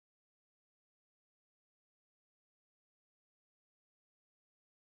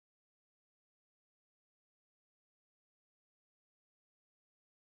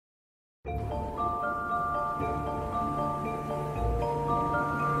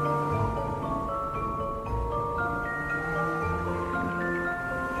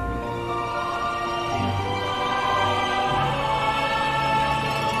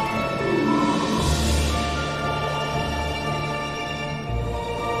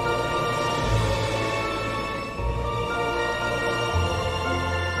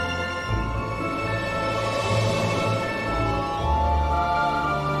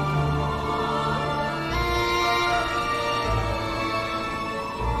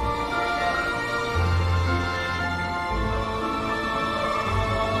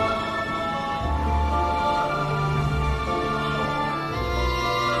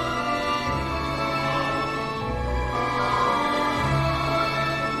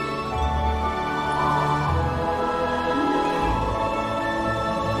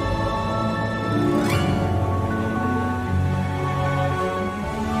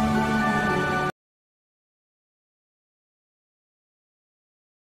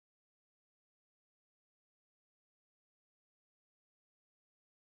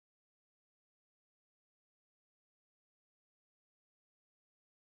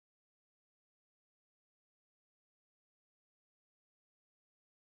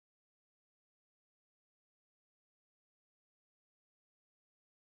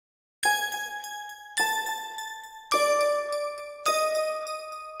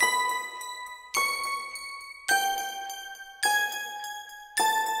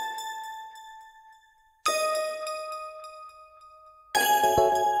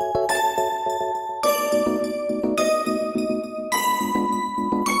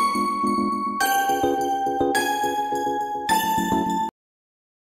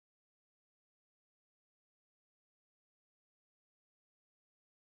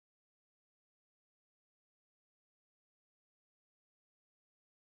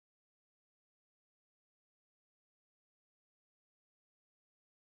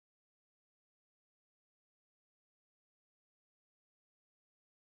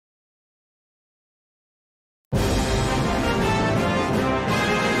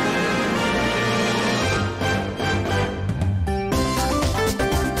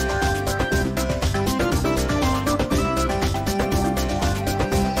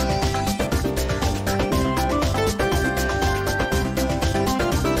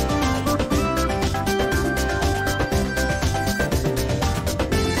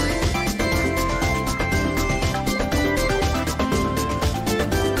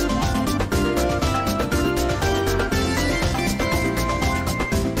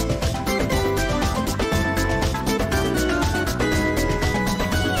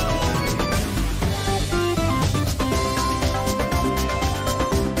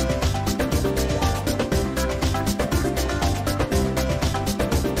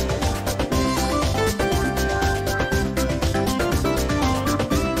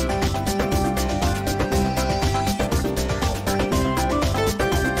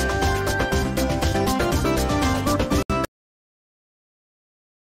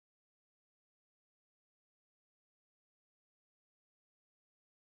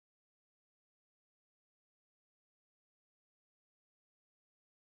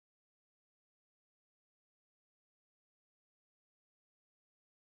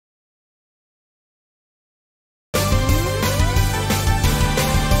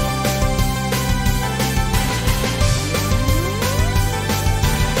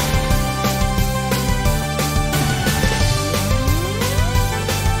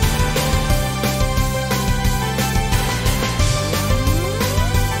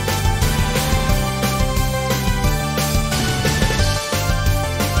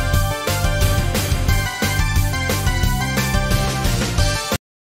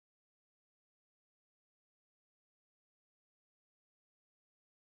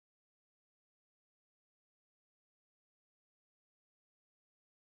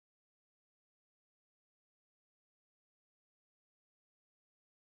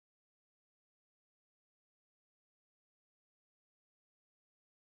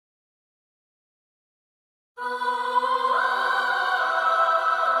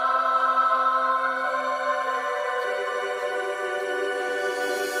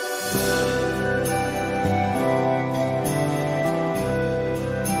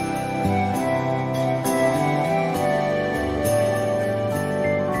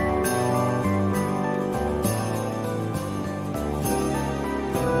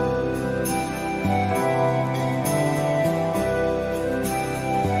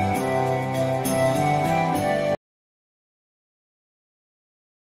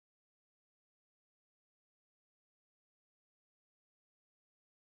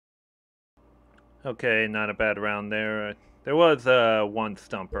 Okay, not a bad round there. There was one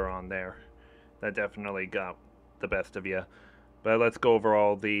stumper on there. That definitely got the best of you. But let's go over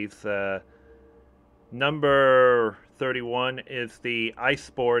all these. Number 31 is the ice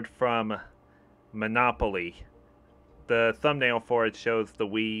board from Monopoly. The thumbnail for it shows the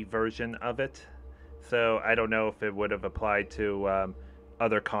Wii version of it. So I don't know if it would have applied to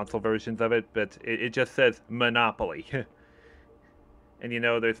other console versions of it, but it just says Monopoly. And you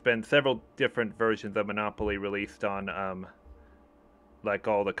know, there's been several different versions of Monopoly released on like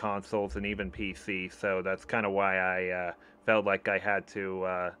all the consoles and even PC. So that's kind of why I felt like I had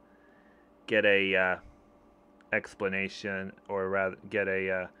to get a explanation, or rather, get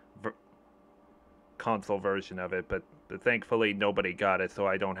a console version of it. But thankfully, nobody got it, so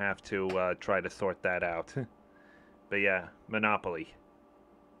I don't have to try to sort that out. But yeah, Monopoly.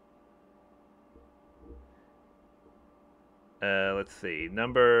 Let's see.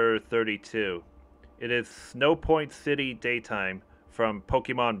 Number 32. It is Snow Point City Daytime from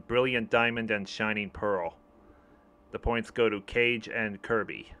Pokemon Brilliant Diamond and Shining Pearl. The points go to Cage and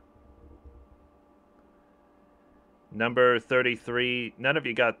Kirby. Number 33. None of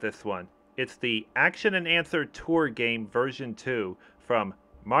you got this one. It's the Action and Answer Tour Game version 2 from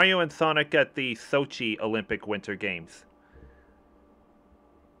Mario and Sonic at the Sochi Olympic Winter Games.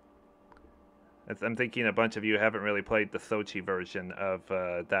 I'm thinking a bunch of you haven't really played the Sochi version of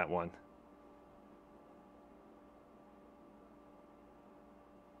that one.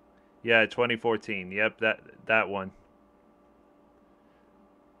 Yeah, 2014. Yep, that one.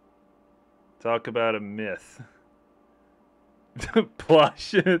 Talk about a myth.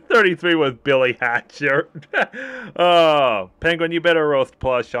 Plush. 33 was Billy Hatcher. Oh, Penguin, you better roast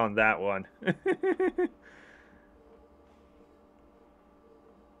Plush on that one.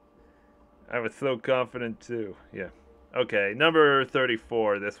 I was so confident too. Yeah. Okay, number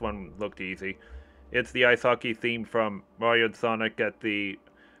 34. This one looked easy. It's the ice hockey theme from Mario and Sonic at the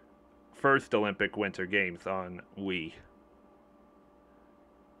first Olympic Winter Games on Wii.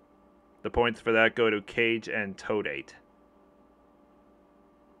 The points for that go to Cage and Toadate.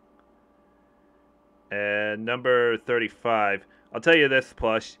 And number 35. I'll tell you this,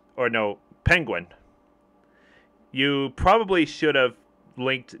 Plush, or no, Penguin. You probably should have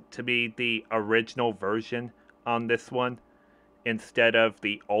linked to me the original version on this one instead of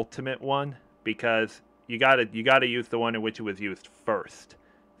the ultimate one, because you gotta use the one in which it was used first,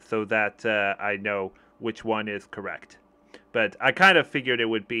 so that I know which one is correct. But I kind of figured it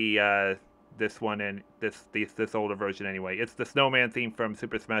would be this one and this older version anyway. It's the Snowman theme from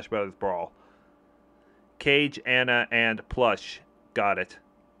Super Smash Bros. Brawl. Cage, Anna, and Plush got it.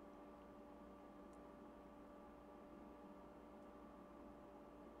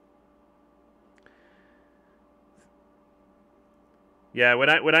 Yeah, when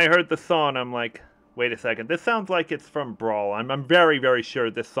I heard the song, I'm like, wait a second, this sounds like it's from Brawl. I'm very, very sure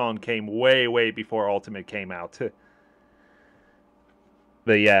this song came way before Ultimate came out.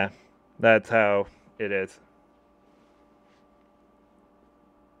 But yeah, that's how it is.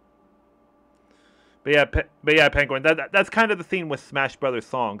 But yeah, Penguin. That's kind of the theme with Smash Brothers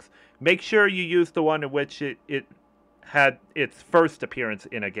songs. Make sure you use the one in which it had its first appearance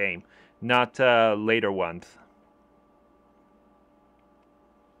in a game, not later ones.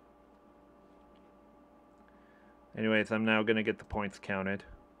 Anyways, I'm now gonna get the points counted.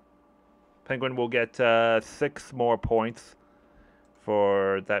 Penguin will get 6 more points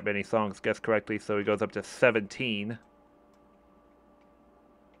for that many songs guessed correctly, so he goes up to 17.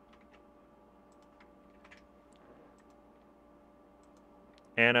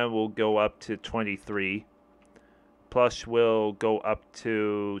 Anna will go up to 23. Plush will go up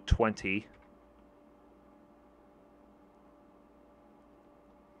to 20.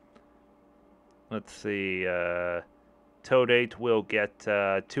 Let's see. Toadate will get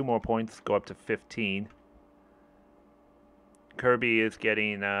 2 more points, go up to 15. Kirby is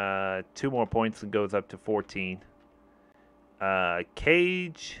getting 2 more points and goes up to 14.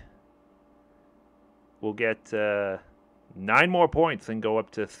 Cage will get 9 more points and go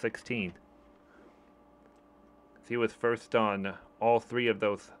up to 16. He was first on all 3 of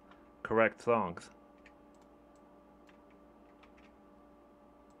those correct songs.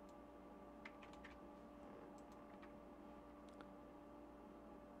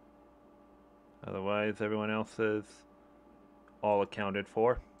 Otherwise, everyone else is all accounted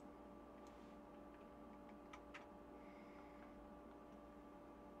for.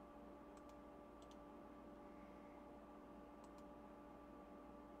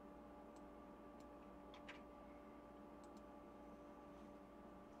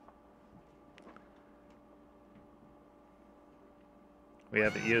 We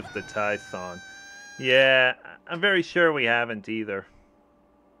haven't used the Thai song. Yeah, I'm very sure we haven't either.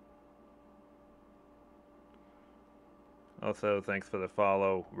 Also, thanks for the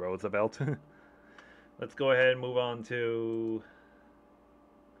follow, Roosevelt. Let's go ahead and move on to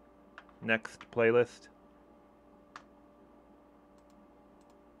next playlist.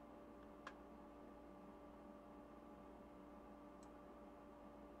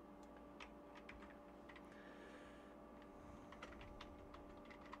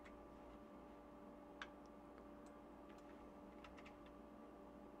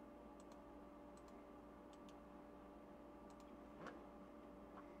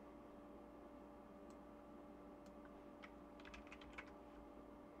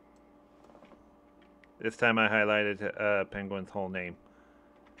 This time I highlighted Penguin's whole name.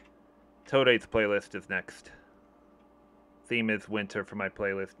 Toadate's playlist is next. Theme is winter for my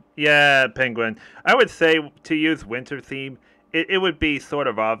playlist. Yeah, Penguin. I would say to use winter theme, it would be sort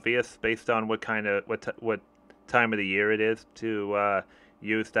of obvious based on what kind of what time of the year it is to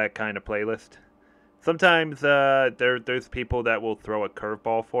use that kind of playlist. Sometimes there's people that will throw a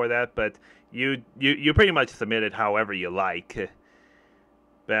curveball for that, but you pretty much submit it however you like.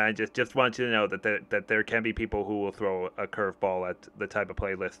 But I just want you to know that there can be people who will throw a curveball at the type of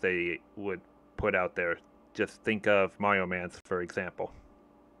playlist they would put out there. Just think of Mario Man's, for example.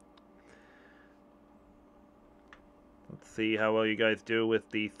 Let's see how well you guys do with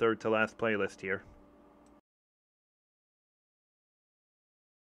the third to last playlist here.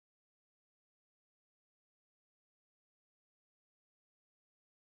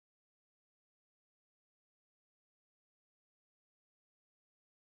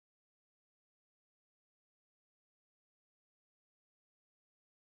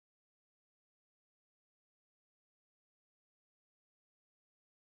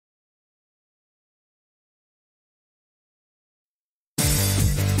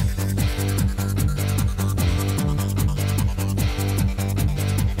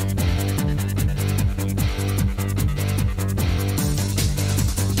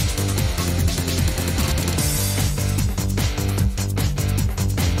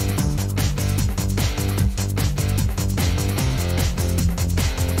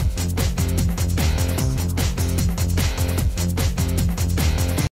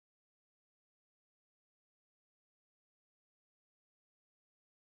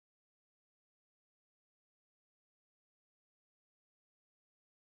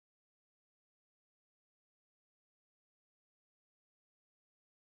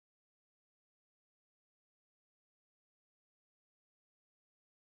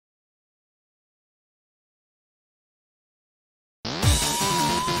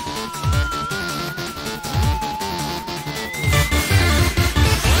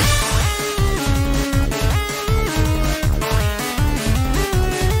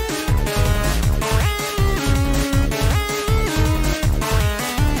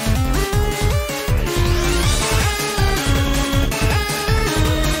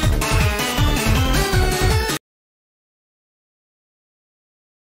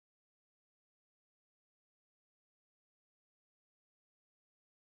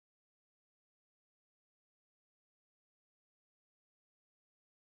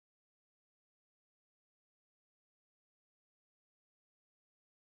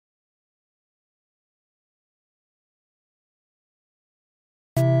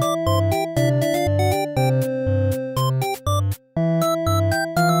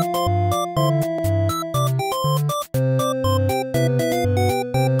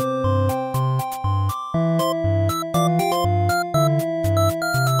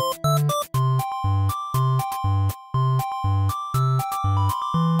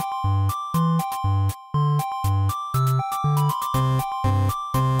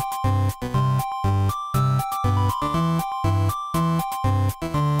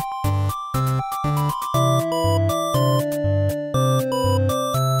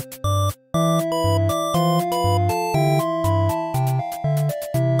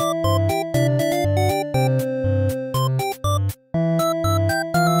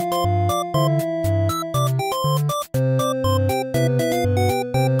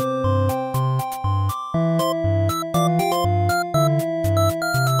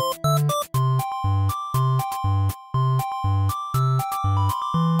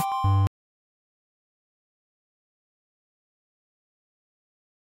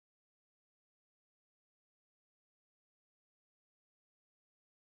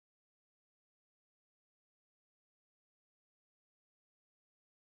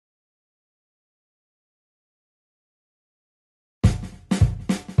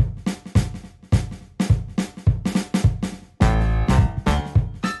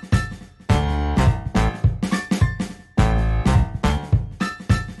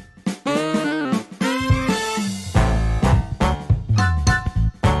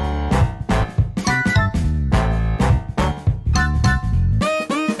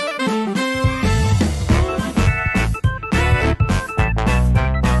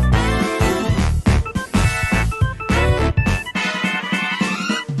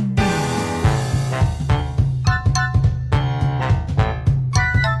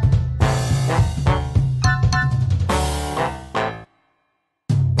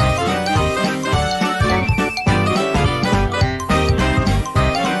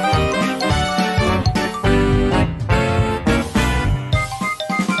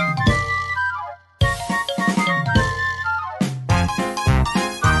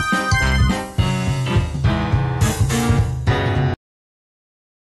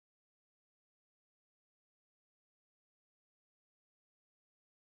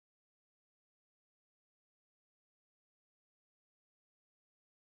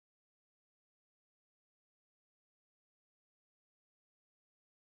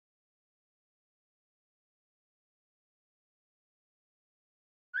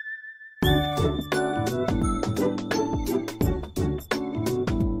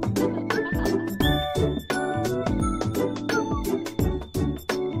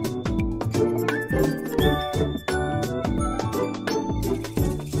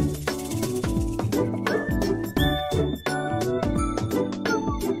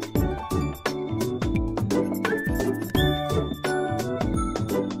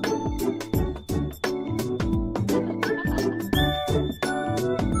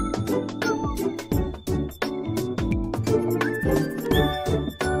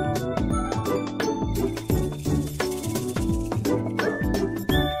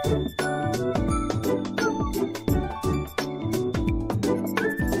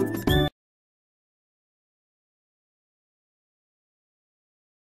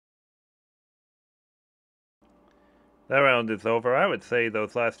 That round is over. I would say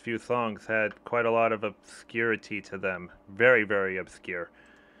those last few songs had quite a lot of obscurity to them. Very, very obscure.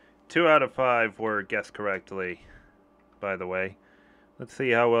 2 out of 5 were guessed correctly, by the way. Let's see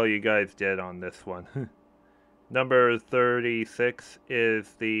how well you guys did on this one. Number 36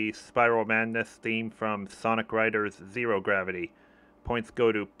 is the Spiral Madness theme from Sonic Riders Zero Gravity. Points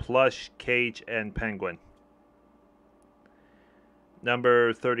go to Plush, Cage, and Penguin.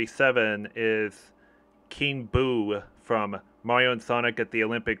 Number 37 is King Boo from Mario and Sonic at the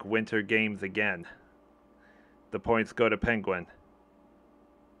Olympic Winter Games again. The points go to Penguin.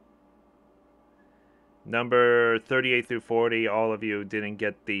 Number 38 through 40, all of you didn't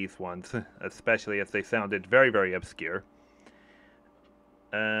get these ones, especially as they sounded very, very obscure.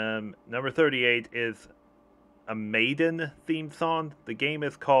 Number 38 is a Maiden theme song. The game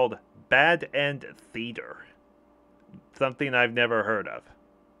is called Bad End Theater. Something I've never heard of.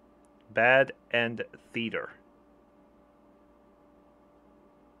 Bad End Theater.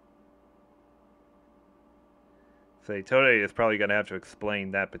 So Today is probably going to have to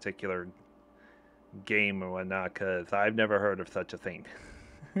explain that particular game or whatnot, because I've never heard of such a thing.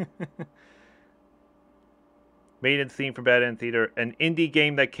 Maiden theme from Bad End Theater, an indie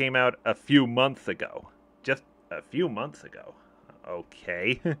game that came out a few months ago. Just a few months ago.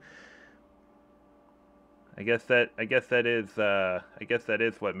 Okay. I guess that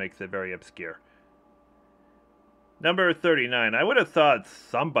is what makes it very obscure. Number 39. I would have thought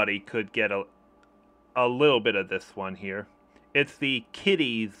somebody could get a little bit of this one here. It's the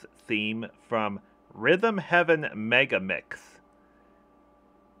Kiddies theme from Rhythm Heaven Mega Mix.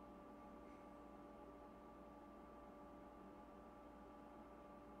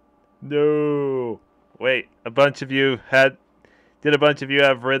 No. Wait, did a bunch of you have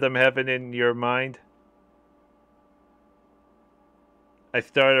Rhythm Heaven in your mind? I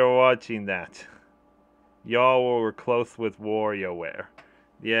started watching that. Y'all were close with WarioWare.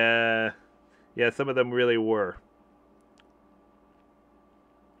 Yeah, some of them really were.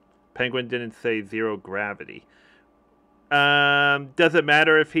 Penguin didn't say Zero Gravity. Does it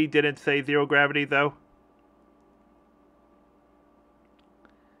matter if he didn't say Zero Gravity, though?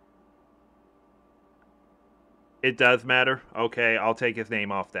 It does matter? Okay, I'll take his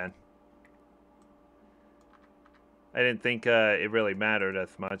name off then. I didn't think it really mattered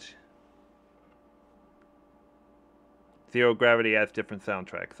as much. Zero Gravity has different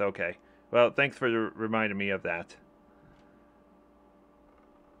soundtracks. Okay. Well, thanks for reminding me of that.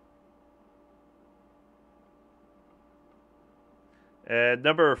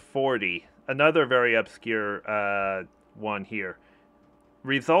 Number 40. Another very obscure one here.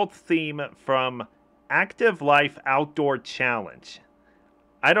 Results theme from Active Life Outdoor Challenge.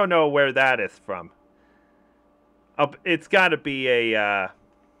 I don't know where that is from. It's got to be a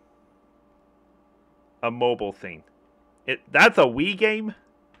mobile thing. That's a Wii game?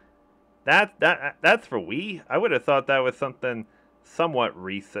 That's for Wii? I would have thought that was something somewhat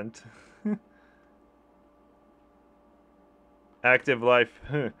recent. Active Life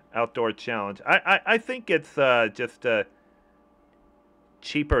Outdoor Challenge. I think it's just a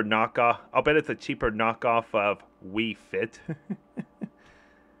cheaper knockoff. I'll bet it's a cheaper knockoff of Wii Fit.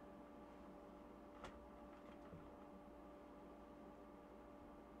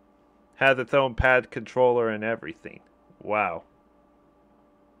 Has its own pad controller and everything. Wow.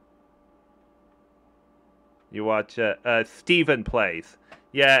 You watch Steven Plays.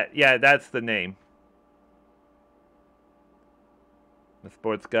 Yeah, that's the name. The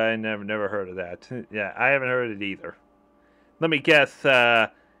sports guy, never heard of that. Yeah, I haven't heard it either. Let me guess.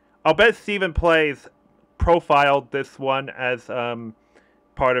 I'll bet Steven Plays profiled this one as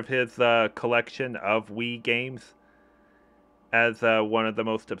part of his collection of Wii games as one of the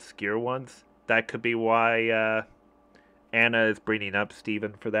most obscure ones. That could be why Anna is bringing up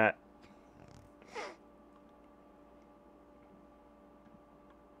Steven for that.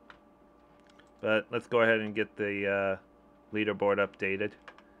 But let's go ahead and get the leaderboard updated.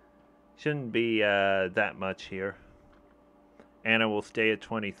 Shouldn't be that much here. Anna will stay at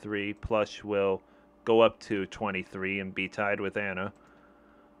 23. Plush will go up to 23 and be tied with Anna.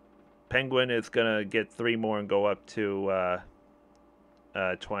 Penguin is going to get 3 more and go up to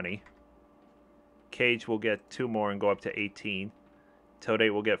 20. Cage will get 2 more and go up to 18.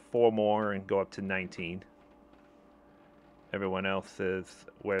 Toadate will get 4 more and go up to 19. Everyone else is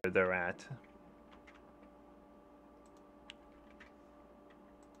where they're at.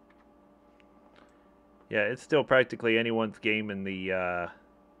 Yeah, it's still practically anyone's game in the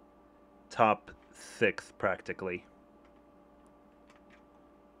top 6, practically.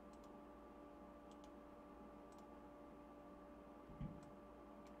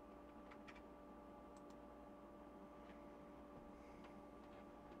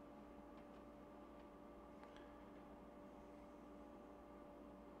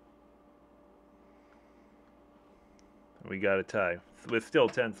 We got a tie. With still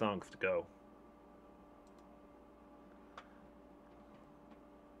 10 songs to go.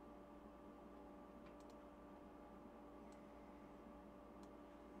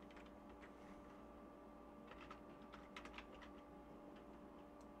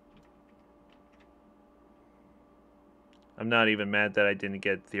 I'm not even mad that I didn't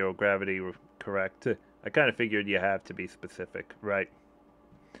get Zero Gravity correct. I kind of figured you have to be specific, right?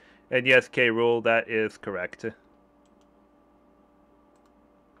 And yes, K. Rool, that is correct.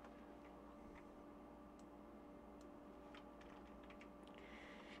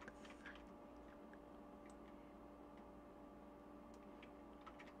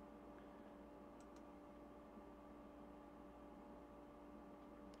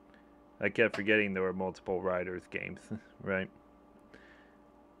 I kept forgetting there were multiple Riders games, right?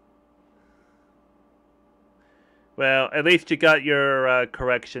 Well, at least you got your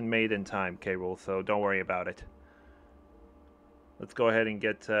correction made in time, K. Rool, so don't worry about it. Let's go ahead and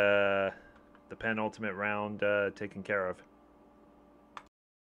get the penultimate round taken care of.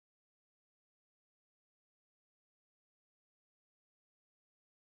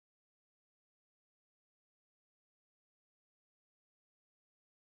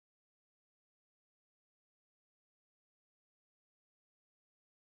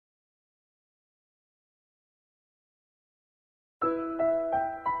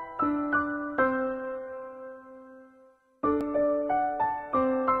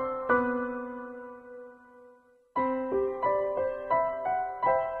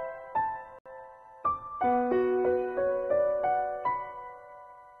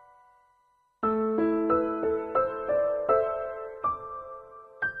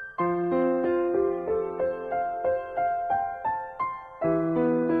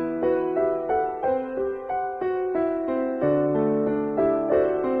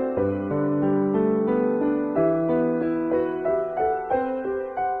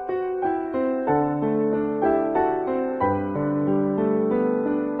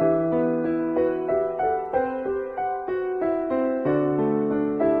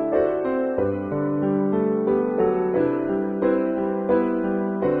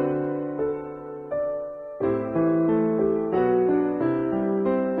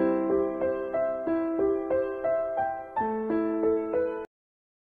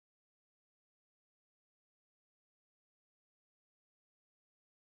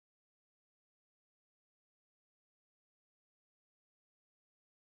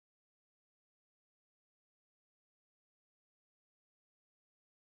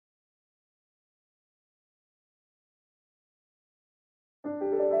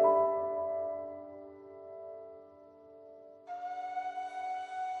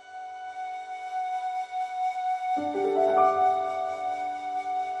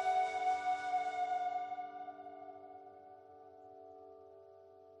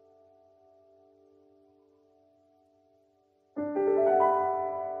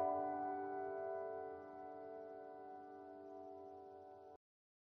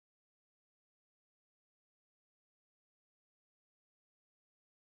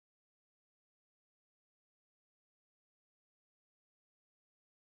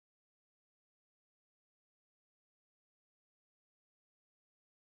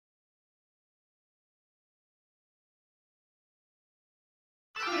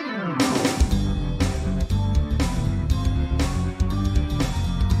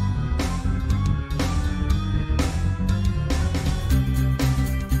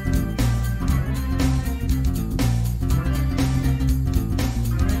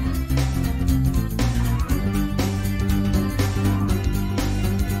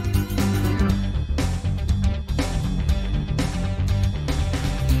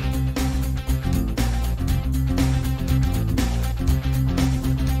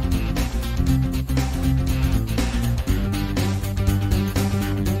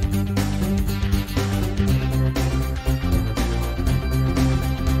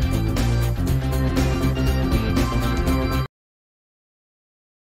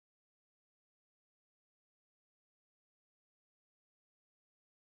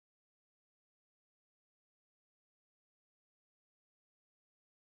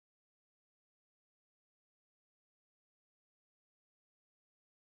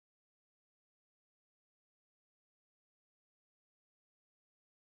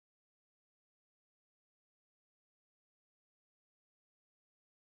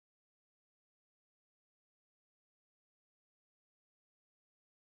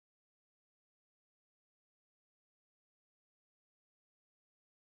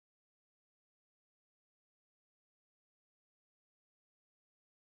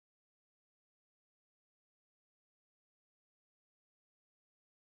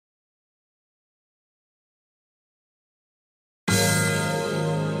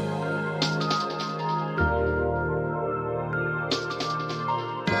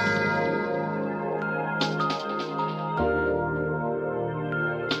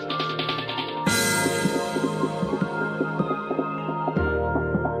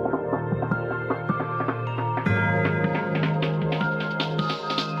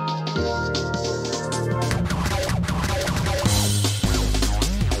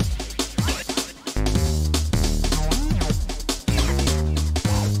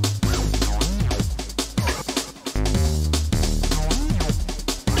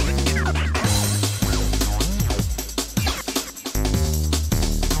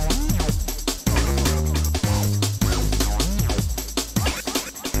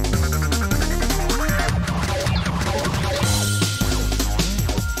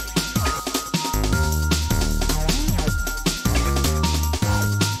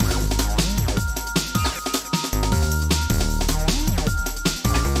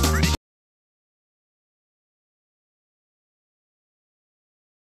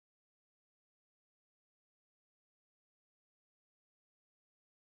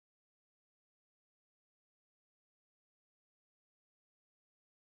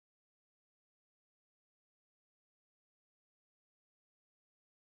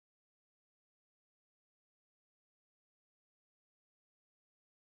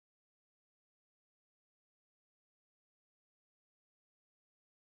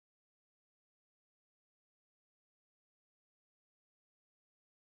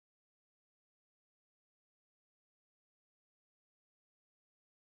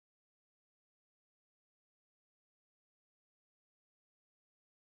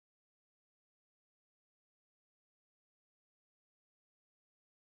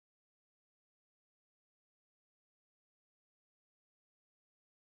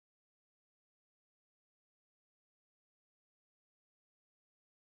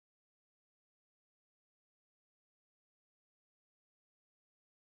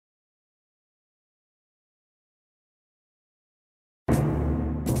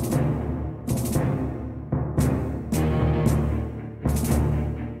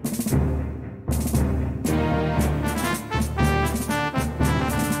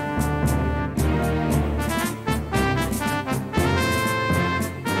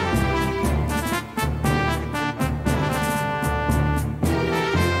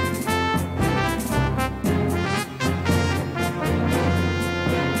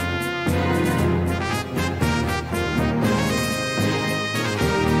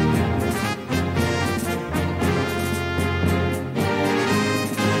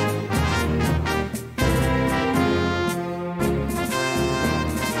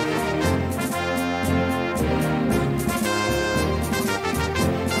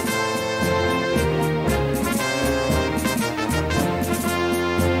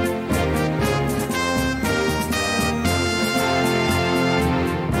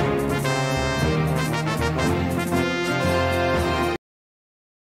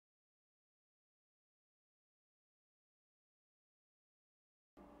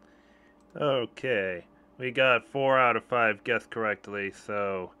 Okay, we got 4 out of 5 guessed correctly,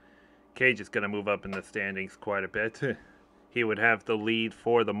 so Cage is going to move up in the standings quite a bit. He would have the lead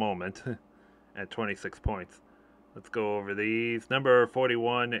for the moment at 26 points. Let's go over these. Number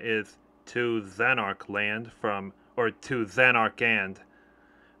 41 is To Xanark Land from, or To Xanark and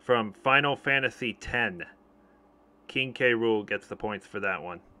from Final Fantasy X. King K. Rool gets the points for that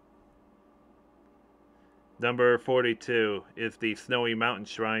one. Number 42 is the Snowy Mountain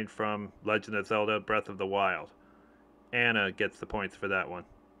Shrine from Legend of Zelda Breath of the Wild. Anna gets the points for that one.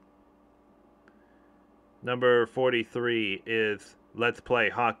 Number 43 is Let's Play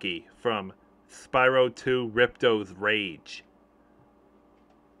Hockey from Spyro 2 Ripto's Rage.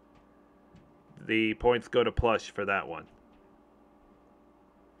 The points go to Plush for that one.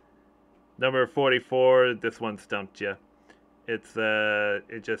 Number 44, this one stumped you. It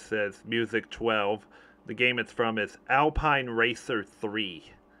just says Music 12. The game it's from is Alpine Racer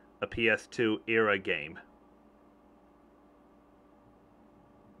 3, a PS2 era game.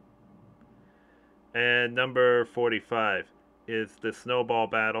 And number 45 is the Snowball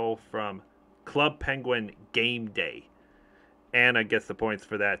Battle from Club Penguin Game Day. Anna gets the points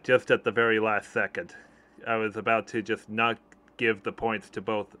for that just at the very last second. I was about to just not give the points to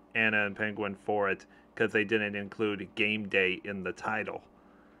both Anna and Penguin for it because they didn't include Game Day in the title.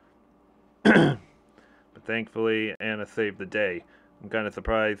 But thankfully, Anna saved the day. I'm kind of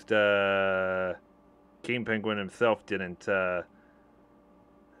surprised King Penguin himself didn't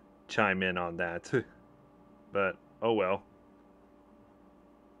chime in on that. But, oh well.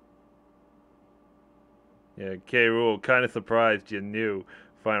 Yeah, K. Rool, kind of surprised you knew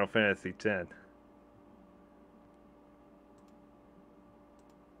Final Fantasy X.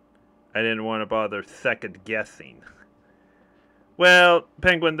 I didn't want to bother second guessing. Well,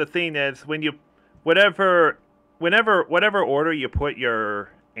 Penguin, the thing is, when you, whatever order you put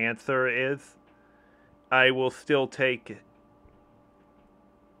your answer is, I will still take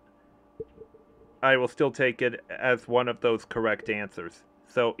it as one of those correct answers.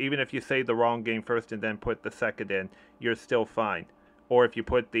 So even if you say the wrong game first and then put the second in, you're still fine. Or if you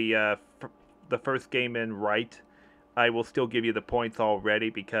put the first game in right, I will still give you the points already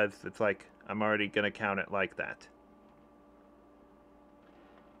because it's like I'm already going to count it like that.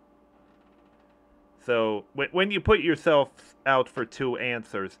 So when you put yourself out for 2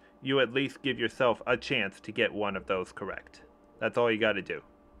 answers, you at least give yourself a chance to get one of those correct. That's all you got to do.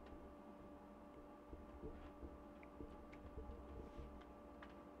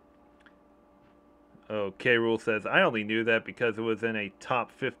 Oh, K. Rool says, I only knew that because it was in a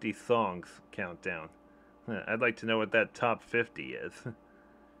top 50 songs countdown. I'd like to know what that top 50 is.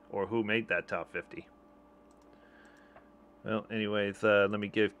 Or who made that top 50. Well, anyways, let me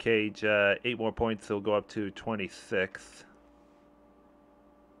give Cage 8 more points, so he'll go up to 26.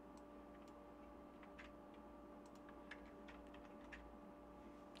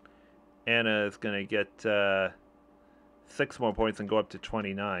 Anna is going to get 6 more points and go up to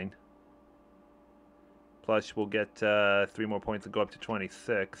 29. Plush will get 3 more points and go up to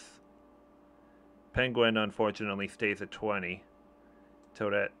 26. Penguin, unfortunately, stays at 20.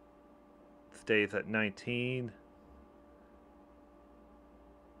 Toadette stays at 19.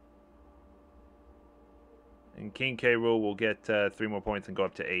 And King K. Rool will get 3 more points and go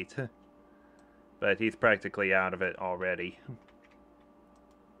up to 8. But he's practically out of it already.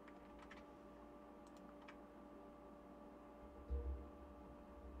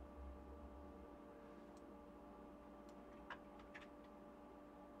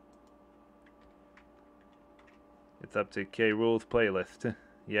 It's up to K. Rool's playlist.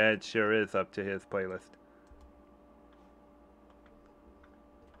 Yeah, it sure is up to his playlist.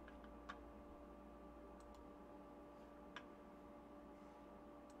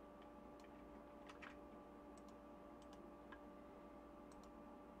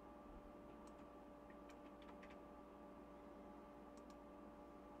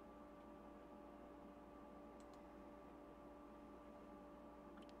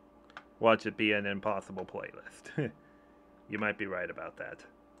 Watch it be an impossible playlist. You might be right about that.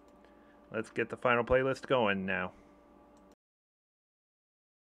 Let's get the final playlist going now.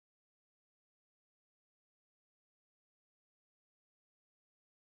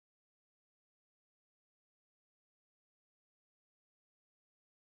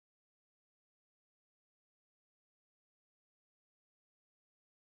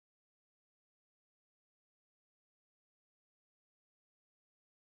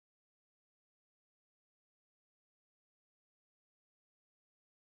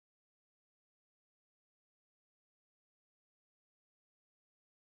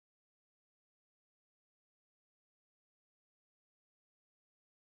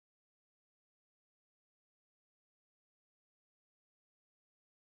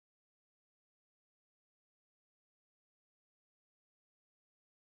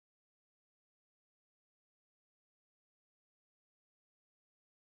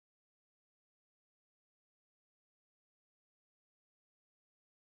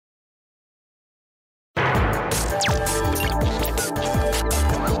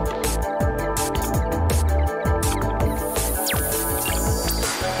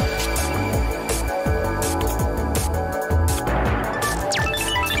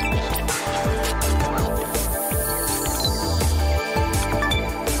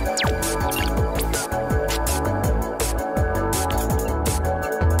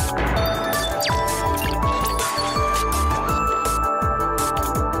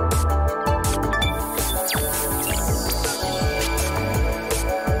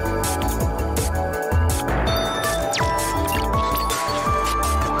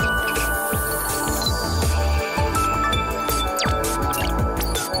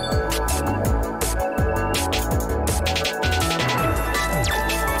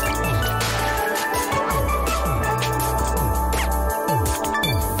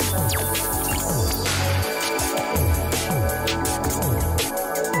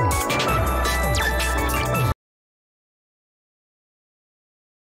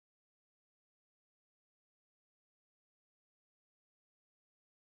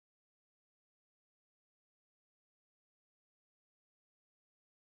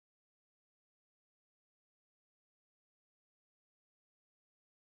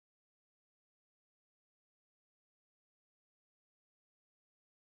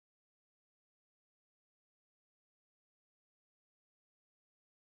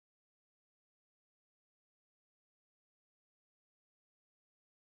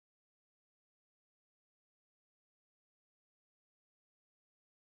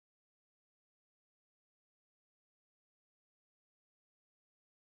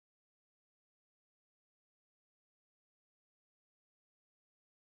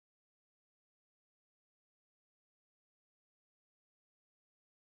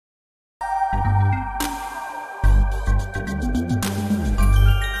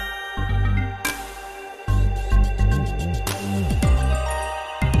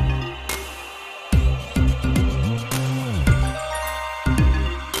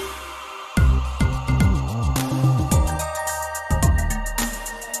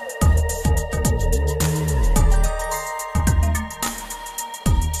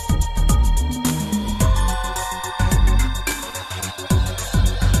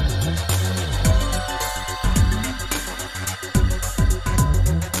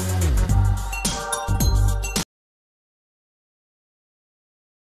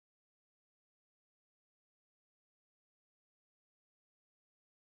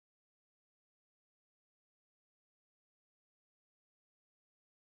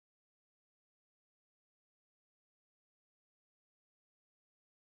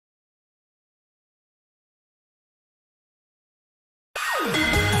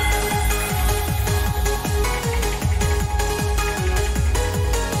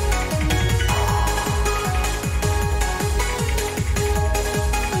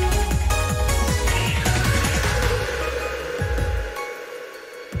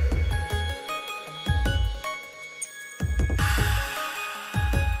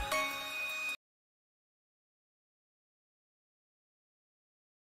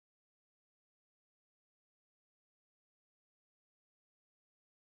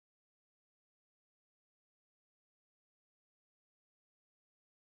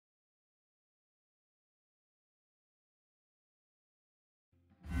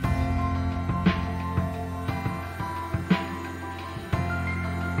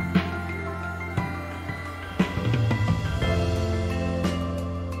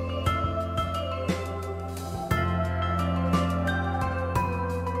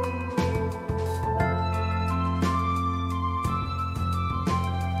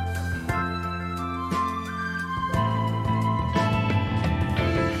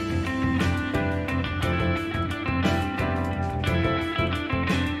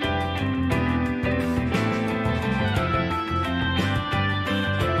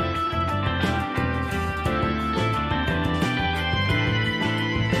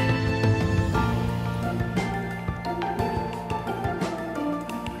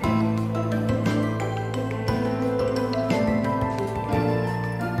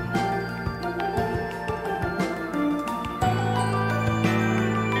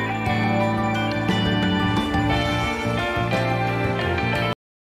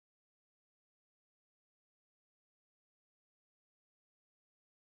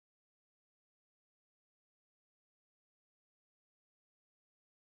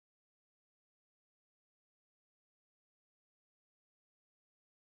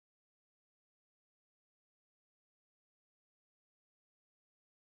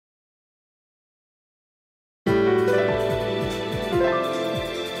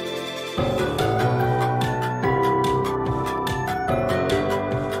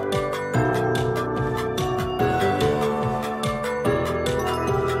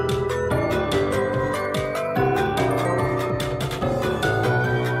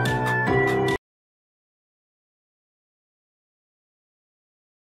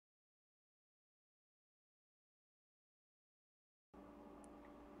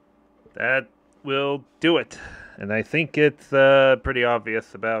 That will do it. And I think it's pretty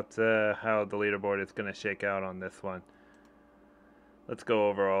obvious about how the leaderboard is going to shake out on this one. Let's go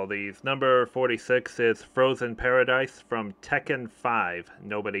over all these. Number 46 is Frozen Paradise from Tekken 5.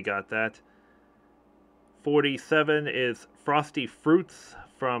 Nobody got that. 47 is Frosty Fruits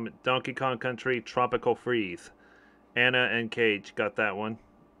from Donkey Kong Country Tropical Freeze. Anna and Cage got that one.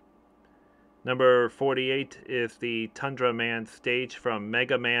 Number 48 is the Tundra Man stage from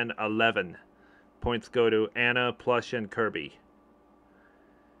Mega Man 11. Points go to Anna, Plush, and Kirby.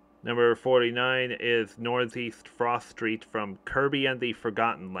 Number 49 is Northeast Frost Street from Kirby and the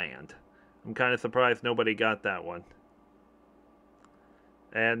Forgotten Land. I'm kind of surprised nobody got that one.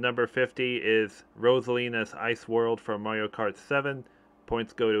 And number 50 is Rosalina's Ice World from Mario Kart 7.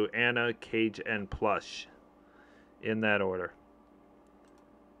 Points go to Anna, Cage, and Plush. In that order.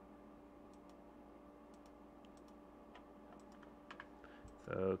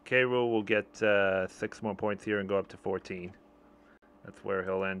 So K. Rool will get 6 more points here and go up to 14. That's where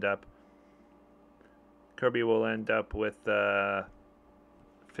he'll end up. Kirby will end up with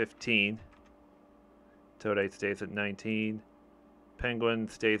 15. Toadette stays at 19. Penguin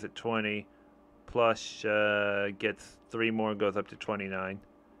stays at 20. Plush gets 3 more and goes up to 29.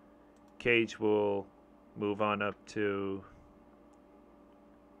 Cage will move on up to...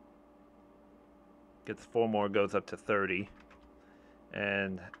 gets 4 more, goes up to 30.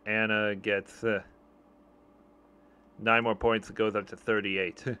 And Anna gets 9 more points, it goes up to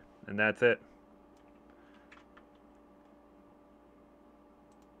 38. And that's it.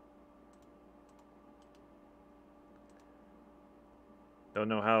 Don't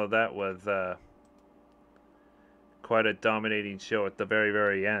know how that was quite a dominating show at the very,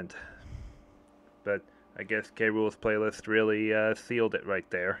 very end. But I guess K. Rool's playlist really sealed it right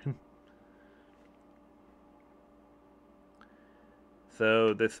there.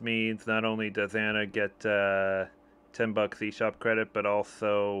 So this means not only does Anna get 10 bucks eShop credit, but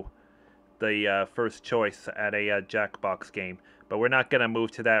also the first choice at a Jackbox game. But we're not going to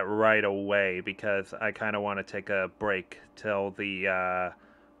move to that right away because I kind of want to take a break till the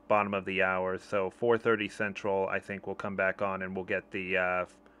bottom of the hour. So 4:30 Central, I think we'll come back on and we'll get the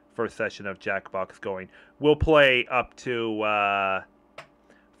first session of Jackbox going. We'll play up to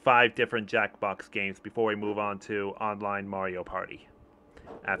 5 different Jackbox games before we move on to online Mario Party.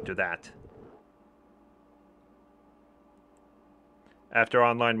 After that. After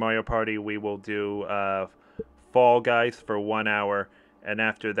online Mario Party, we will do Fall Guys for 1 hour, and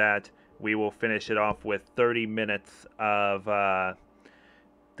after that, we will finish it off with 30 minutes of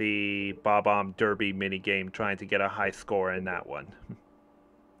the Bob-omb Derby minigame, trying to get a high score in that one.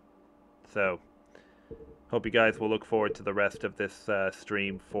 So, hope you guys will look forward to the rest of this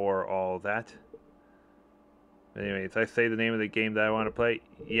stream for all that. Anyways, I say the name of the game that I want to play.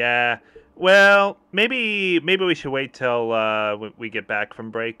 Yeah, well, maybe we should wait till we get back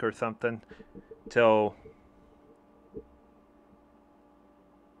from break or something. Till,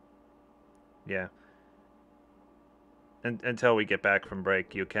 yeah. Until we get back from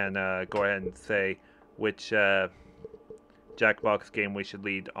break, you can go ahead and say which Jackbox game we should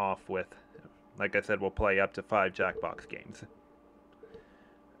lead off with. Like I said, we'll play up to 5 Jackbox games.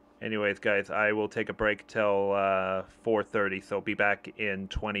 Anyways, guys, I will take a break till 4:30, so be back in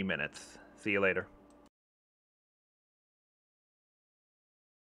 20 minutes. See you later.